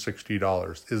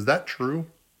 $160. Is that true?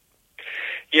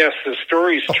 Yes, the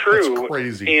story's true. That's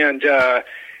crazy.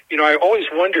 And I always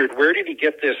wondered, where did he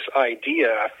get this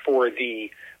idea for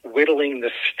the whittling the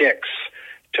sticks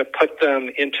to put them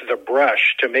into the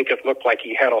brush to make it look like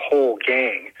he had a whole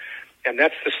gang? And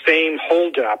that's the same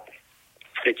holdup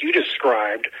that you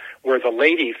described, where the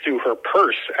lady threw her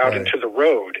purse out into the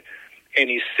road, and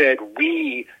he said,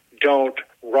 "We don't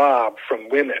rob from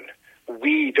women.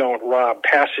 We don't rob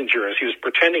passengers." He was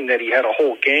pretending that he had a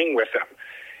whole gang with him.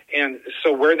 And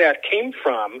so where that came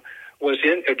from was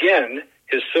again,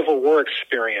 his Civil War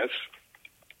experience.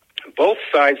 Both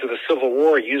sides of the Civil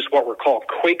War used what were called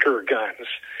Quaker guns.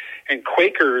 And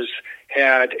Quakers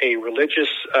had a religious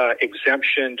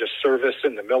exemption to service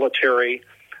in the military,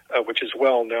 which is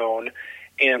well known.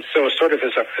 And so sort of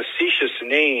as a facetious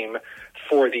name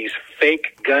for these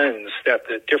fake guns that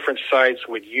the different sides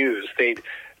would use, they'd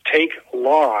take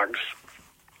logs,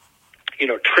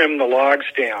 trim the logs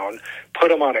down, put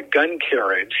them on a gun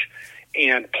carriage,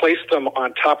 and place them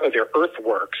on top of their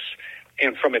earthworks.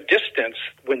 And from a distance,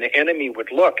 when the enemy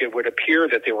would look, it would appear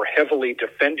that they were heavily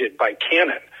defended by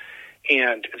cannon.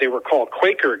 And they were called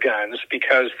Quaker guns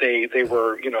because they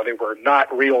were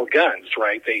not real guns,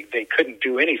 right? They couldn't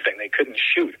do anything. They couldn't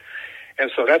shoot.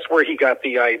 And so that's where he got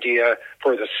the idea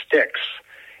for the sticks.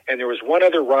 And there was one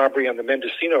other robbery on the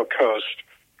Mendocino coast.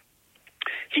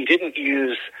 He didn't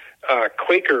use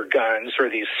Quaker guns or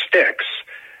these sticks,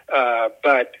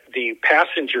 but the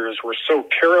passengers were so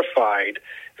terrified,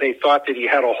 they thought that he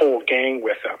had a whole gang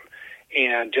with him.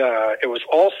 And it was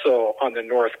also on the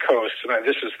North Coast, and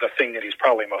this is the thing that he's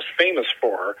probably most famous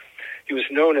for. He was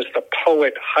known as the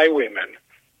Poet Highwayman.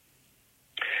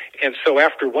 And so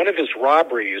after one of his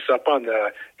robberies up on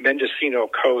the Mendocino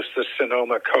coast, the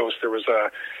Sonoma coast, there was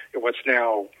what's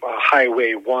now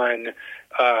Highway 1.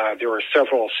 There were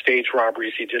several stage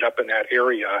robberies he did up in that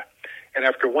area. And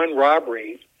after one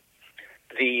robbery,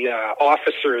 the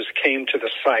officers came to the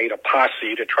site, a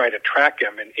posse, to try to track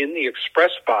him. And in the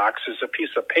express box is a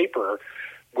piece of paper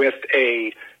with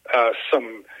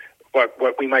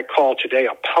what we might call today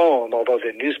a poem, although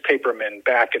the newspapermen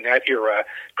back in that era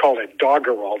called it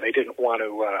doggerel. They didn't want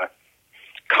to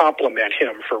compliment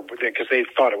him because they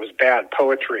thought it was bad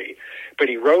poetry. But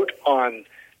he wrote on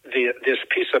this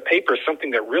piece of paper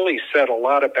something that really said a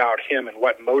lot about him and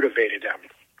what motivated him,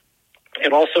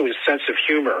 and also his sense of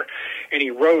humor. And he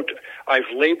wrote, "I've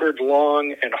labored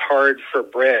long and hard for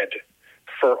bread,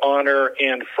 for honor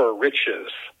and for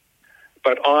riches.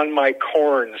 But on my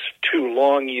corns too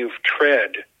long you've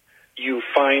tread, you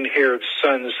fine-haired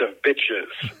sons of bitches."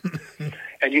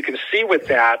 And you can see with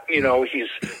that, he's,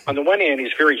 on the one hand,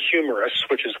 he's very humorous,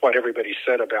 which is what everybody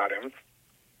said about him.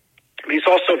 But he's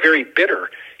also very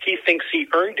bitter. He thinks he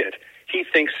earned it. He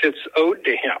thinks it's owed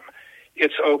to him.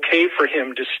 It's okay for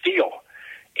him to steal.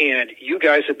 and you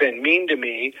guys have been mean to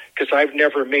me because I've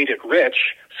never made it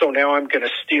rich, so now I'm going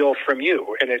to steal from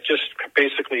you. And it just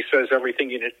basically says everything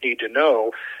you need to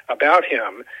know about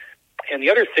him. And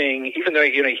the other thing, even though,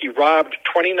 he robbed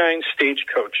 29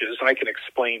 stagecoaches, I can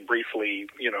explain briefly,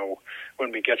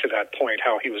 when we get to that point,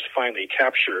 how he was finally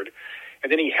captured.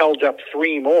 And then he held up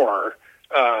 3 more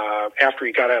after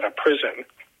he got out of prison.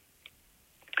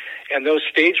 And those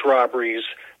stage robberies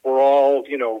were all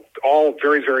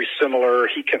very, very similar.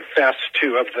 He confessed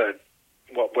to, of the,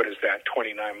 what is that,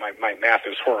 29? My math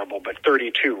is horrible, but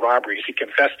 32 robberies. He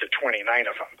confessed to 29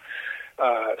 of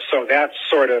them. So that's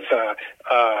sort of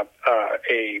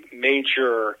a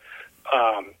major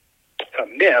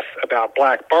myth about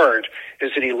Black Bart,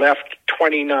 is that he left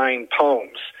 29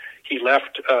 poems. He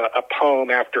left a poem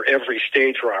after every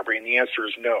stage robbery, and the answer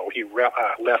is no. He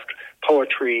left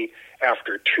poetry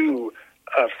after 2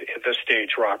 of the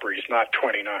stage robberies, not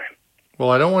 29. Well,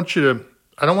 I don't want you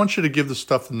to give the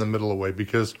stuff in the middle away,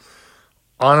 because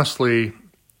honestly,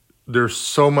 there's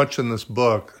so much in this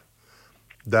book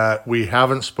that we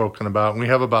haven't spoken about, and we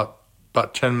have about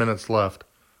 10 minutes left,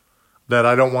 that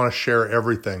I don't want to share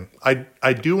everything.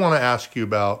 I do want to ask you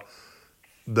about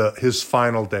his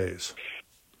final days.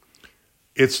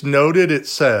 It's noted, it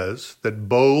says, that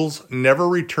Bowles never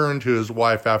returned to his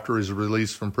wife after his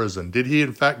release from prison. Did he,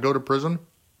 in fact, go to prison?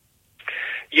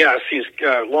 Yes.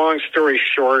 Long story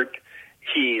short,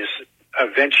 he's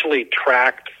eventually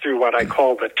tracked through what I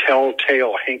call the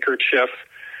telltale handkerchief,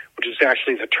 which is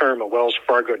actually the term a Wells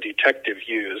Fargo detective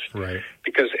used. Right.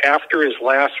 Because after his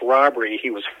last robbery, he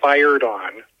was fired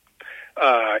on.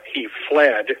 He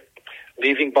fled,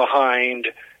 leaving behind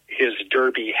his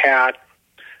derby hat,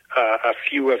 a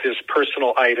few of his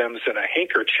personal items, and a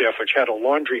handkerchief which had a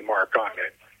laundry mark on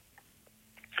it.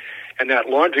 And that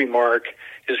laundry mark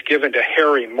is given to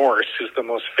Harry Morse, who's the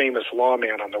most famous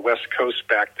lawman on the West Coast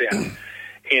back then.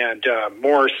 And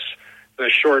Morse, the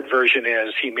short version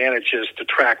is, he manages to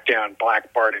track down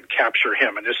Black Bart and capture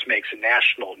him, and this makes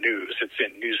national news. It's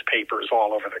in newspapers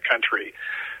all over the country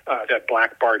that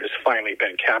Black Bart has finally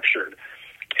been captured.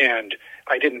 And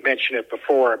I didn't mention it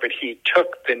before, but he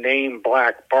took the name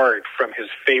Black Bart from his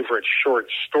favorite short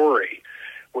story,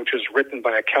 which was written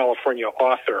by a California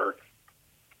author,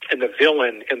 and the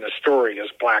villain in the story is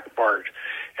Black Bart.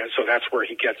 And so that's where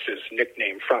he gets his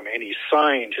nickname from. And he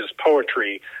signed his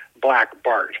poetry Black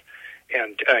Bart.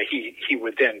 And he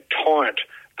would then taunt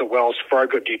the Wells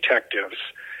Fargo detectives.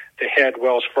 The head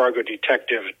Wells Fargo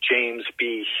detective, James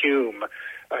B. Hume,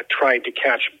 tried to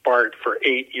catch Bart for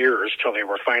 8 years till they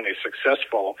were finally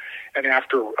successful. And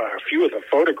after a few of the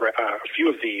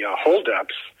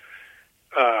holdups,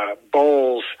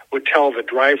 Bowles would tell the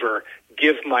driver,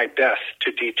 "Give my best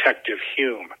to Detective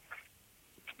Hume,"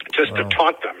 just to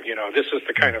taunt them. This is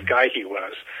the kind of guy he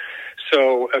was.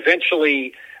 So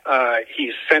eventually,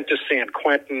 he's sent to San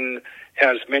Quentin,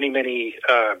 has many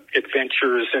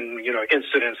adventures and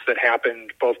incidents that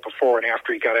happened both before and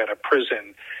after he got out of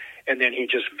prison, and then he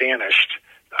just vanished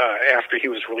after he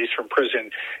was released from prison.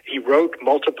 He wrote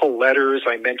multiple letters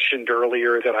I mentioned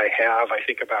earlier that I have, I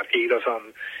think about 8 of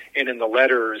them, and in the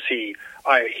letters he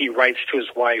writes to his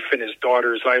wife and his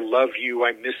daughters, "I love you,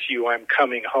 I miss you, I'm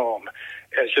coming home."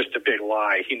 It's just a big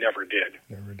lie. He never did.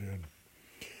 Never did.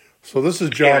 So this is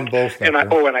John Boesnecker.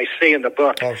 And I say in the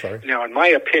book, sorry. Now, in my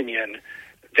opinion,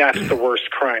 that's the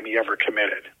worst crime he ever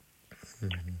committed.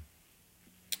 Mm-hmm.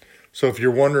 So if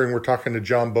you're wondering, we're talking to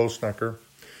John Boesnecker.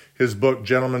 His book,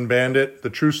 Gentleman Bandit,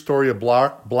 The True Story of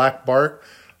Black Bart,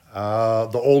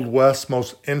 the Old West's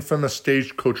most infamous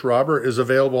stagecoach robber, is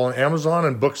available on Amazon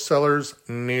and booksellers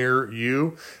near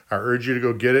you. I urge you to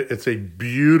go get it. It's a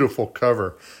beautiful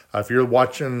cover. If you're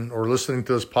watching or listening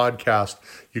to this podcast,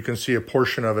 you can see a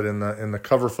portion of it in the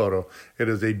cover photo. It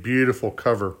is a beautiful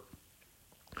cover.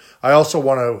 I also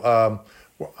want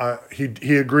to.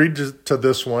 He agreed to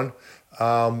this one.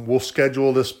 We'll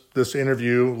schedule this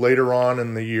interview later on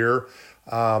in the year.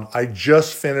 I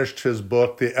just finished his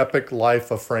book, The Epic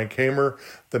Life of Frank Hamer,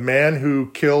 the man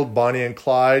who killed Bonnie and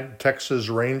Clyde, Texas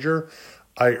Ranger.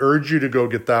 I urge you to go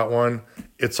get that one.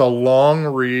 It's a long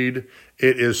read.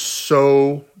 It is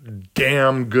so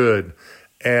damn good.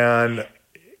 And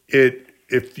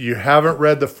if you haven't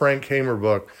read the Frank Hamer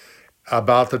book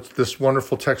about this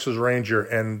wonderful Texas Ranger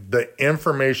and the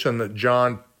information that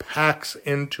John packs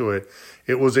into it,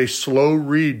 it was a slow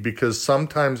read because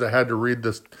sometimes I had to read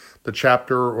the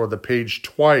chapter or the page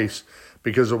twice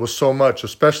because it was so much,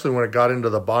 especially when it got into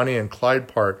the Bonnie and Clyde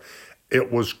part.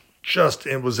 It was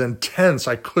intense.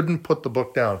 I couldn't put the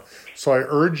book down. So I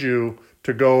urge you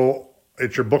to go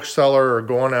at your bookseller or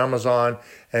go on Amazon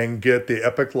and get The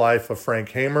Epic Life of Frank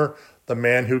Hamer, The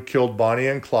Man Who Killed Bonnie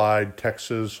and Clyde,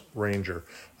 Texas Ranger.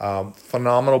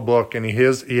 Phenomenal book, and he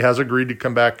has agreed to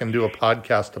come back and do a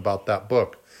podcast about that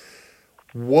book.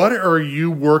 What are you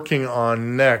working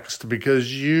on next?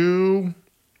 Because you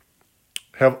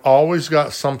have always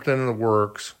got something in the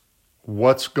works.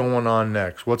 What's going on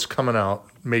next? What's coming out?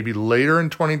 Maybe later in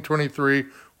 2023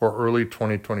 or early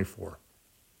 2024?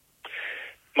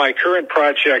 My current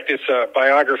project is a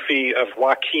biography of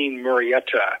Joaquin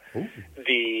Murrieta, Ooh.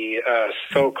 the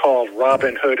so-called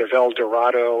Robin Hood of El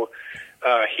Dorado.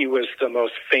 He was the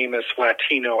most famous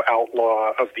Latino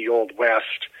outlaw of the Old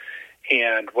West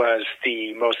and was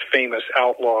the most famous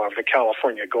outlaw of the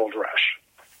California Gold Rush.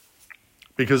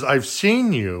 Because I've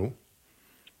seen you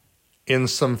in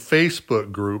some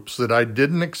Facebook groups that I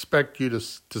didn't expect you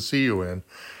to see you in.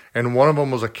 And one of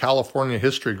them was a California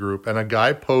history group, and a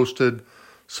guy posted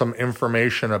some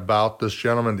information about this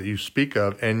gentleman that you speak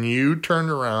of, and you turned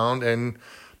around and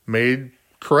made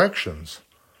corrections.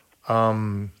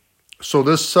 So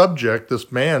this subject, this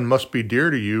man, must be dear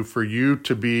to you for you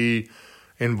to be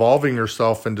involving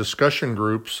yourself in discussion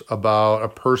groups about a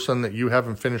person that you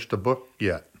haven't finished a book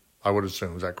yet, I would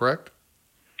assume. Is that correct?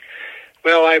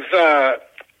 Well,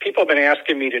 people have been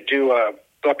asking me to do a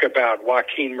book about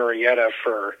Joaquin Murrieta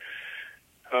for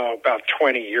about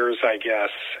 20 years, I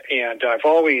guess. And I've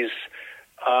always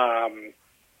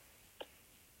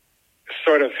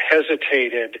sort of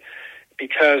hesitated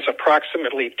because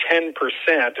approximately 10%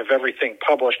 of everything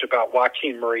published about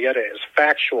Joaquin Murrieta is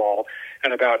factual,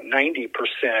 and about 90%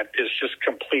 is just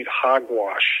complete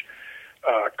hogwash,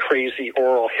 crazy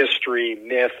oral history,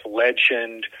 myth,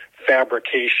 legend,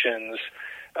 fabrications.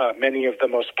 Many of the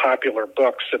most popular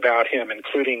books about him,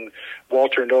 including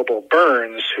Walter Noble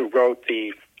Burns, who wrote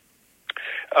the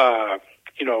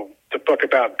book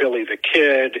about Billy the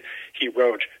Kid. He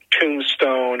wrote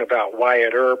Tombstone about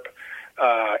Wyatt Earp.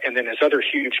 And then his other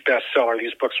huge bestseller,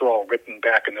 these books were all written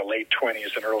back in the late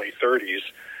 20s and early 30s,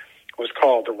 was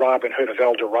called The Robin Hood of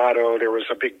El Dorado. There was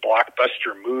a big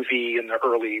blockbuster movie in the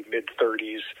early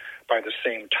mid-30s by the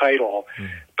same title.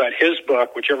 But his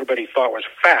book, which everybody thought was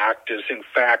fact, is in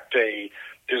fact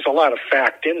there's a lot of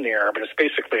fact in there, but it's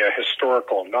basically a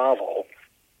historical novel.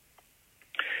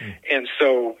 And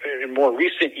so in more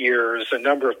recent years, a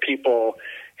number of people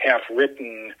have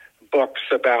written books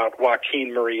about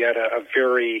Joaquin Murrieta of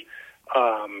very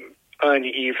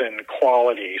uneven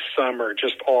quality. Some are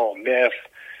just all myth.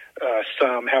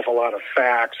 Some have a lot of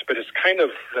facts, but it's kind of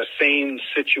the same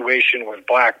situation with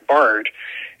Black Bart,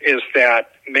 is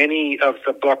that many of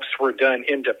the books were done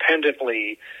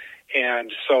independently,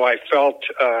 and so I felt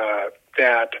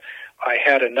that I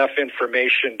had enough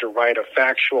information to write a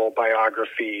factual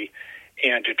biography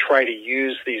and to try to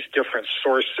use these different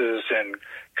sources and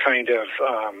kind of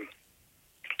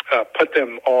put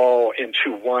them all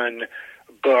into one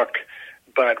book,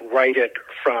 but write it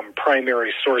from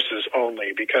primary sources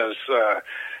only, because,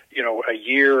 a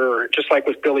year, just like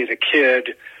with Billy the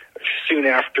Kid, soon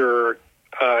after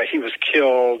he was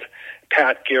killed,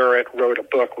 Pat Garrett wrote a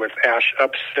book with Ash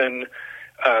Upson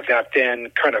that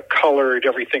then kind of colored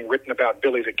everything written about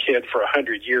Billy the Kid for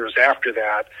 100 years after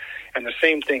that. And the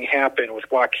same thing happened with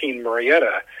Joaquin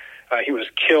Murrieta. He was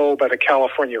killed by the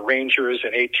California Rangers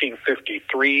in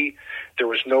 1853. There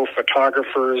was no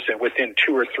photographers, and within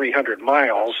 200 or 300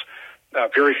 miles,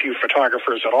 very few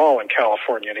photographers at all in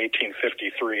California in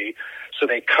 1853. So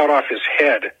they cut off his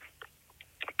head,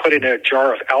 put it in a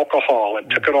jar of alcohol, and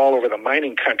took it all over the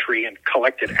mining country and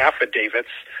collected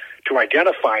affidavits to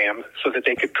identify him so that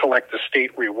they could collect the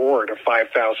state reward of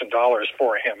 $5,000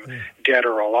 for him, dead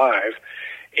or alive.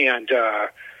 And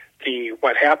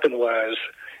what happened was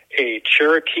a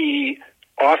Cherokee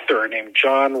author named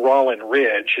John Rollin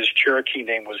Ridge, his Cherokee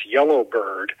name was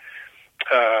Yellowbird,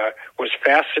 was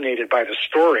fascinated by the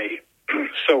story.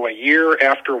 So a year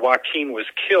after Joaquin was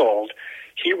killed,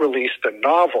 he released a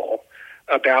novel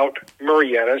about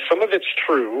Murrieta. Some of it's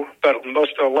true, but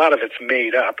a lot of it's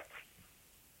made up.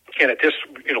 And at this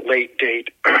late date,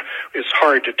 it's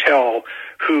hard to tell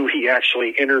who he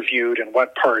actually interviewed and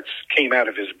what parts came out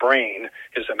of his brain,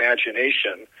 his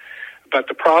imagination. But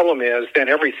the problem is then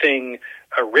everything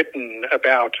written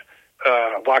about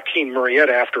Joaquin Murrieta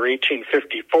after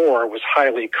 1854 was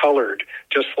highly colored,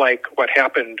 just like what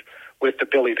happened with the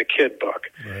Billy the Kid book.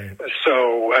 Right.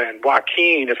 So, and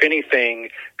Joaquin, if anything,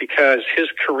 because his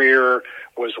career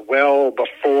was well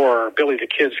before Billy the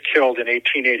Kid's killed in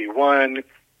 1881,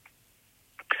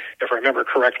 if I remember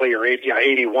correctly,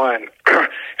 81,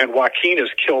 and Joaquin is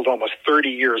killed almost 30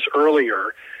 years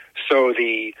earlier. So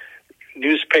the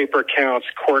newspaper accounts,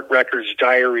 court records,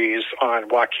 diaries on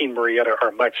Joaquin Murrieta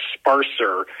are much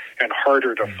sparser and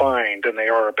harder to find than they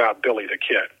are about Billy the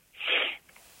Kid.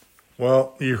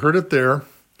 Well, you heard it there.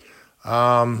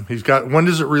 When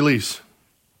does it release?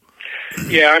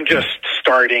 Yeah, I'm just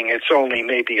starting. It's only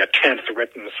maybe a 10th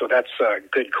written, so that's a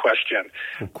good question.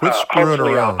 Well, quit screwing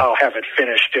around. I'll have it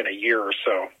finished in a year or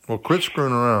so. Well, quit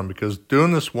screwing around, because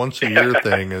doing this once a year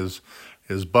thing is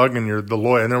bugging the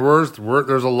loyal. And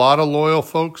there's a lot of loyal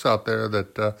folks out there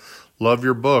that love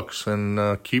your books,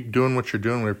 and keep doing what you're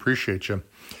doing. We appreciate you.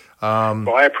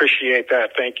 Well, I appreciate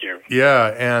that. Thank you. Yeah,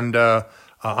 and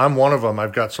I'm one of them.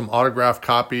 I've got some autographed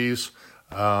copies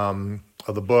of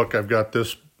the book. I've got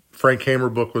this Frank Hamer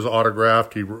book was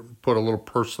autographed. He put a little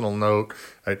personal note,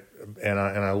 and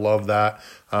I love that.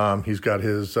 He's got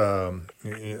his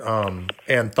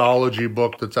anthology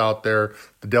book that's out there,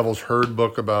 the Devil's Herd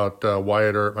book about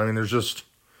Wyatt Earp. I mean, there's just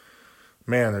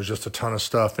a ton of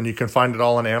stuff, and you can find it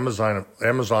all on Amazon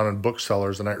and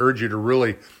booksellers. And I urge you to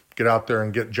really get out there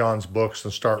and get John's books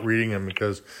and start reading them,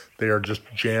 because they are just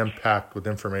jam-packed with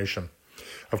information.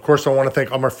 Of course, I want to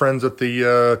thank all my friends at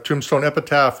the Tombstone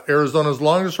Epitaph, Arizona's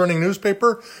longest-running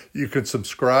newspaper. You can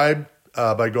subscribe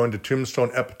by going to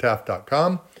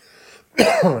tombstoneepitaph.com.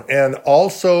 And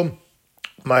also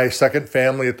my second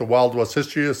family at the Wild West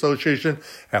History Association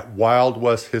at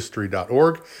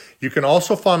wildwesthistory.org. You can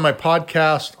also find my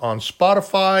podcast on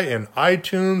Spotify and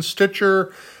iTunes,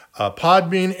 Stitcher,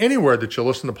 Podbean, anywhere that you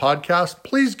listen to podcasts.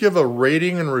 Please give a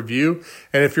rating and review.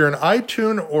 And if you're an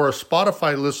iTunes or a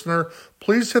Spotify listener,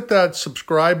 please hit that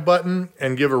subscribe button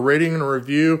and give a rating and a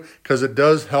review, because it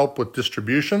does help with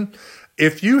distribution.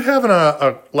 If you have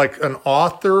an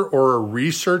author or a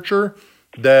researcher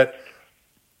that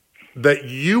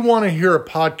you want to hear a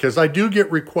podcast, I do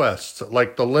get requests.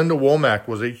 Like the Linda Womack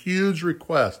was a huge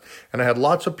request, and I had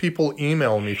lots of people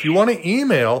email me. If you want to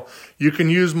email, you can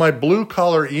use my blue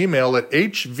collar email at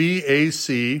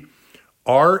hvacreferguy,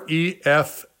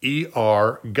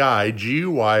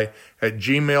 GUY, at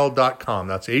gmail.com.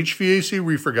 That's HVAC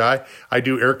Reefer Guy. I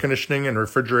do air conditioning and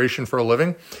refrigeration for a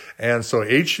living. And so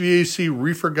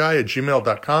HVACReeferGuy at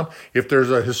gmail.com. If there's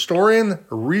a historian,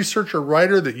 a researcher,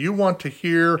 writer that you want to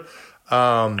hear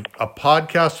a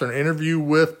podcast or an interview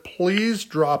with, please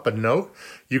drop a note.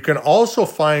 You can also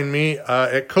find me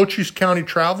at Cochise County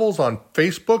Travels on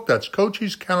Facebook. That's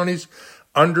Cochise County's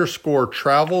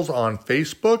 _travels on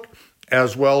Facebook,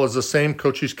 as well as the same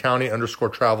Cochise County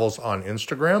 _travels on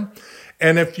Instagram.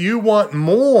 And if you want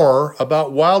more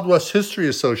about Wild West History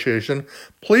Association,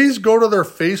 please go to their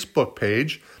Facebook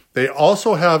page. They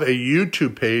also have a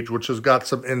YouTube page, which has got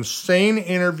some insane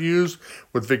interviews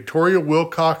with Victoria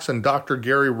Wilcox and Dr.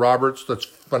 Gary Roberts. That's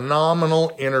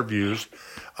phenomenal interviews.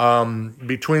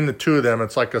 Between the two of them,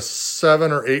 it's like a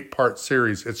 7 or 8 part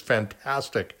series. It's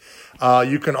fantastic.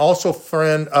 You can also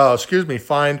find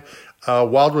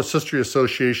Wild West History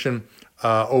Association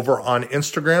over on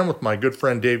Instagram with my good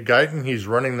friend Dave Guyton. He's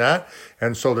running that.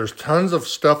 And so there's tons of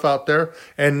stuff out there.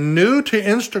 And new to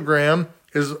Instagram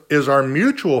is our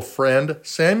mutual friend,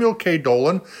 Samuel K.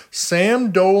 Dolan.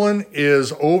 Sam Dolan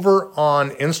is over on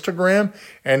Instagram,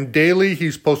 and daily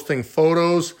he's posting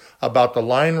photos about the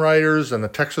line riders and the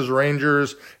Texas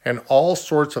Rangers and all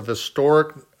sorts of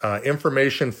historic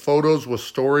information, photos with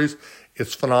stories.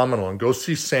 It's phenomenal. And go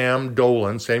see Sam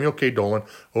Dolan, Samuel K. Dolan,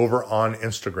 over on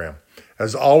Instagram.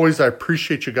 As always, I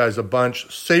appreciate you guys a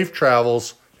bunch. Safe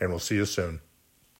travels, and we'll see you soon.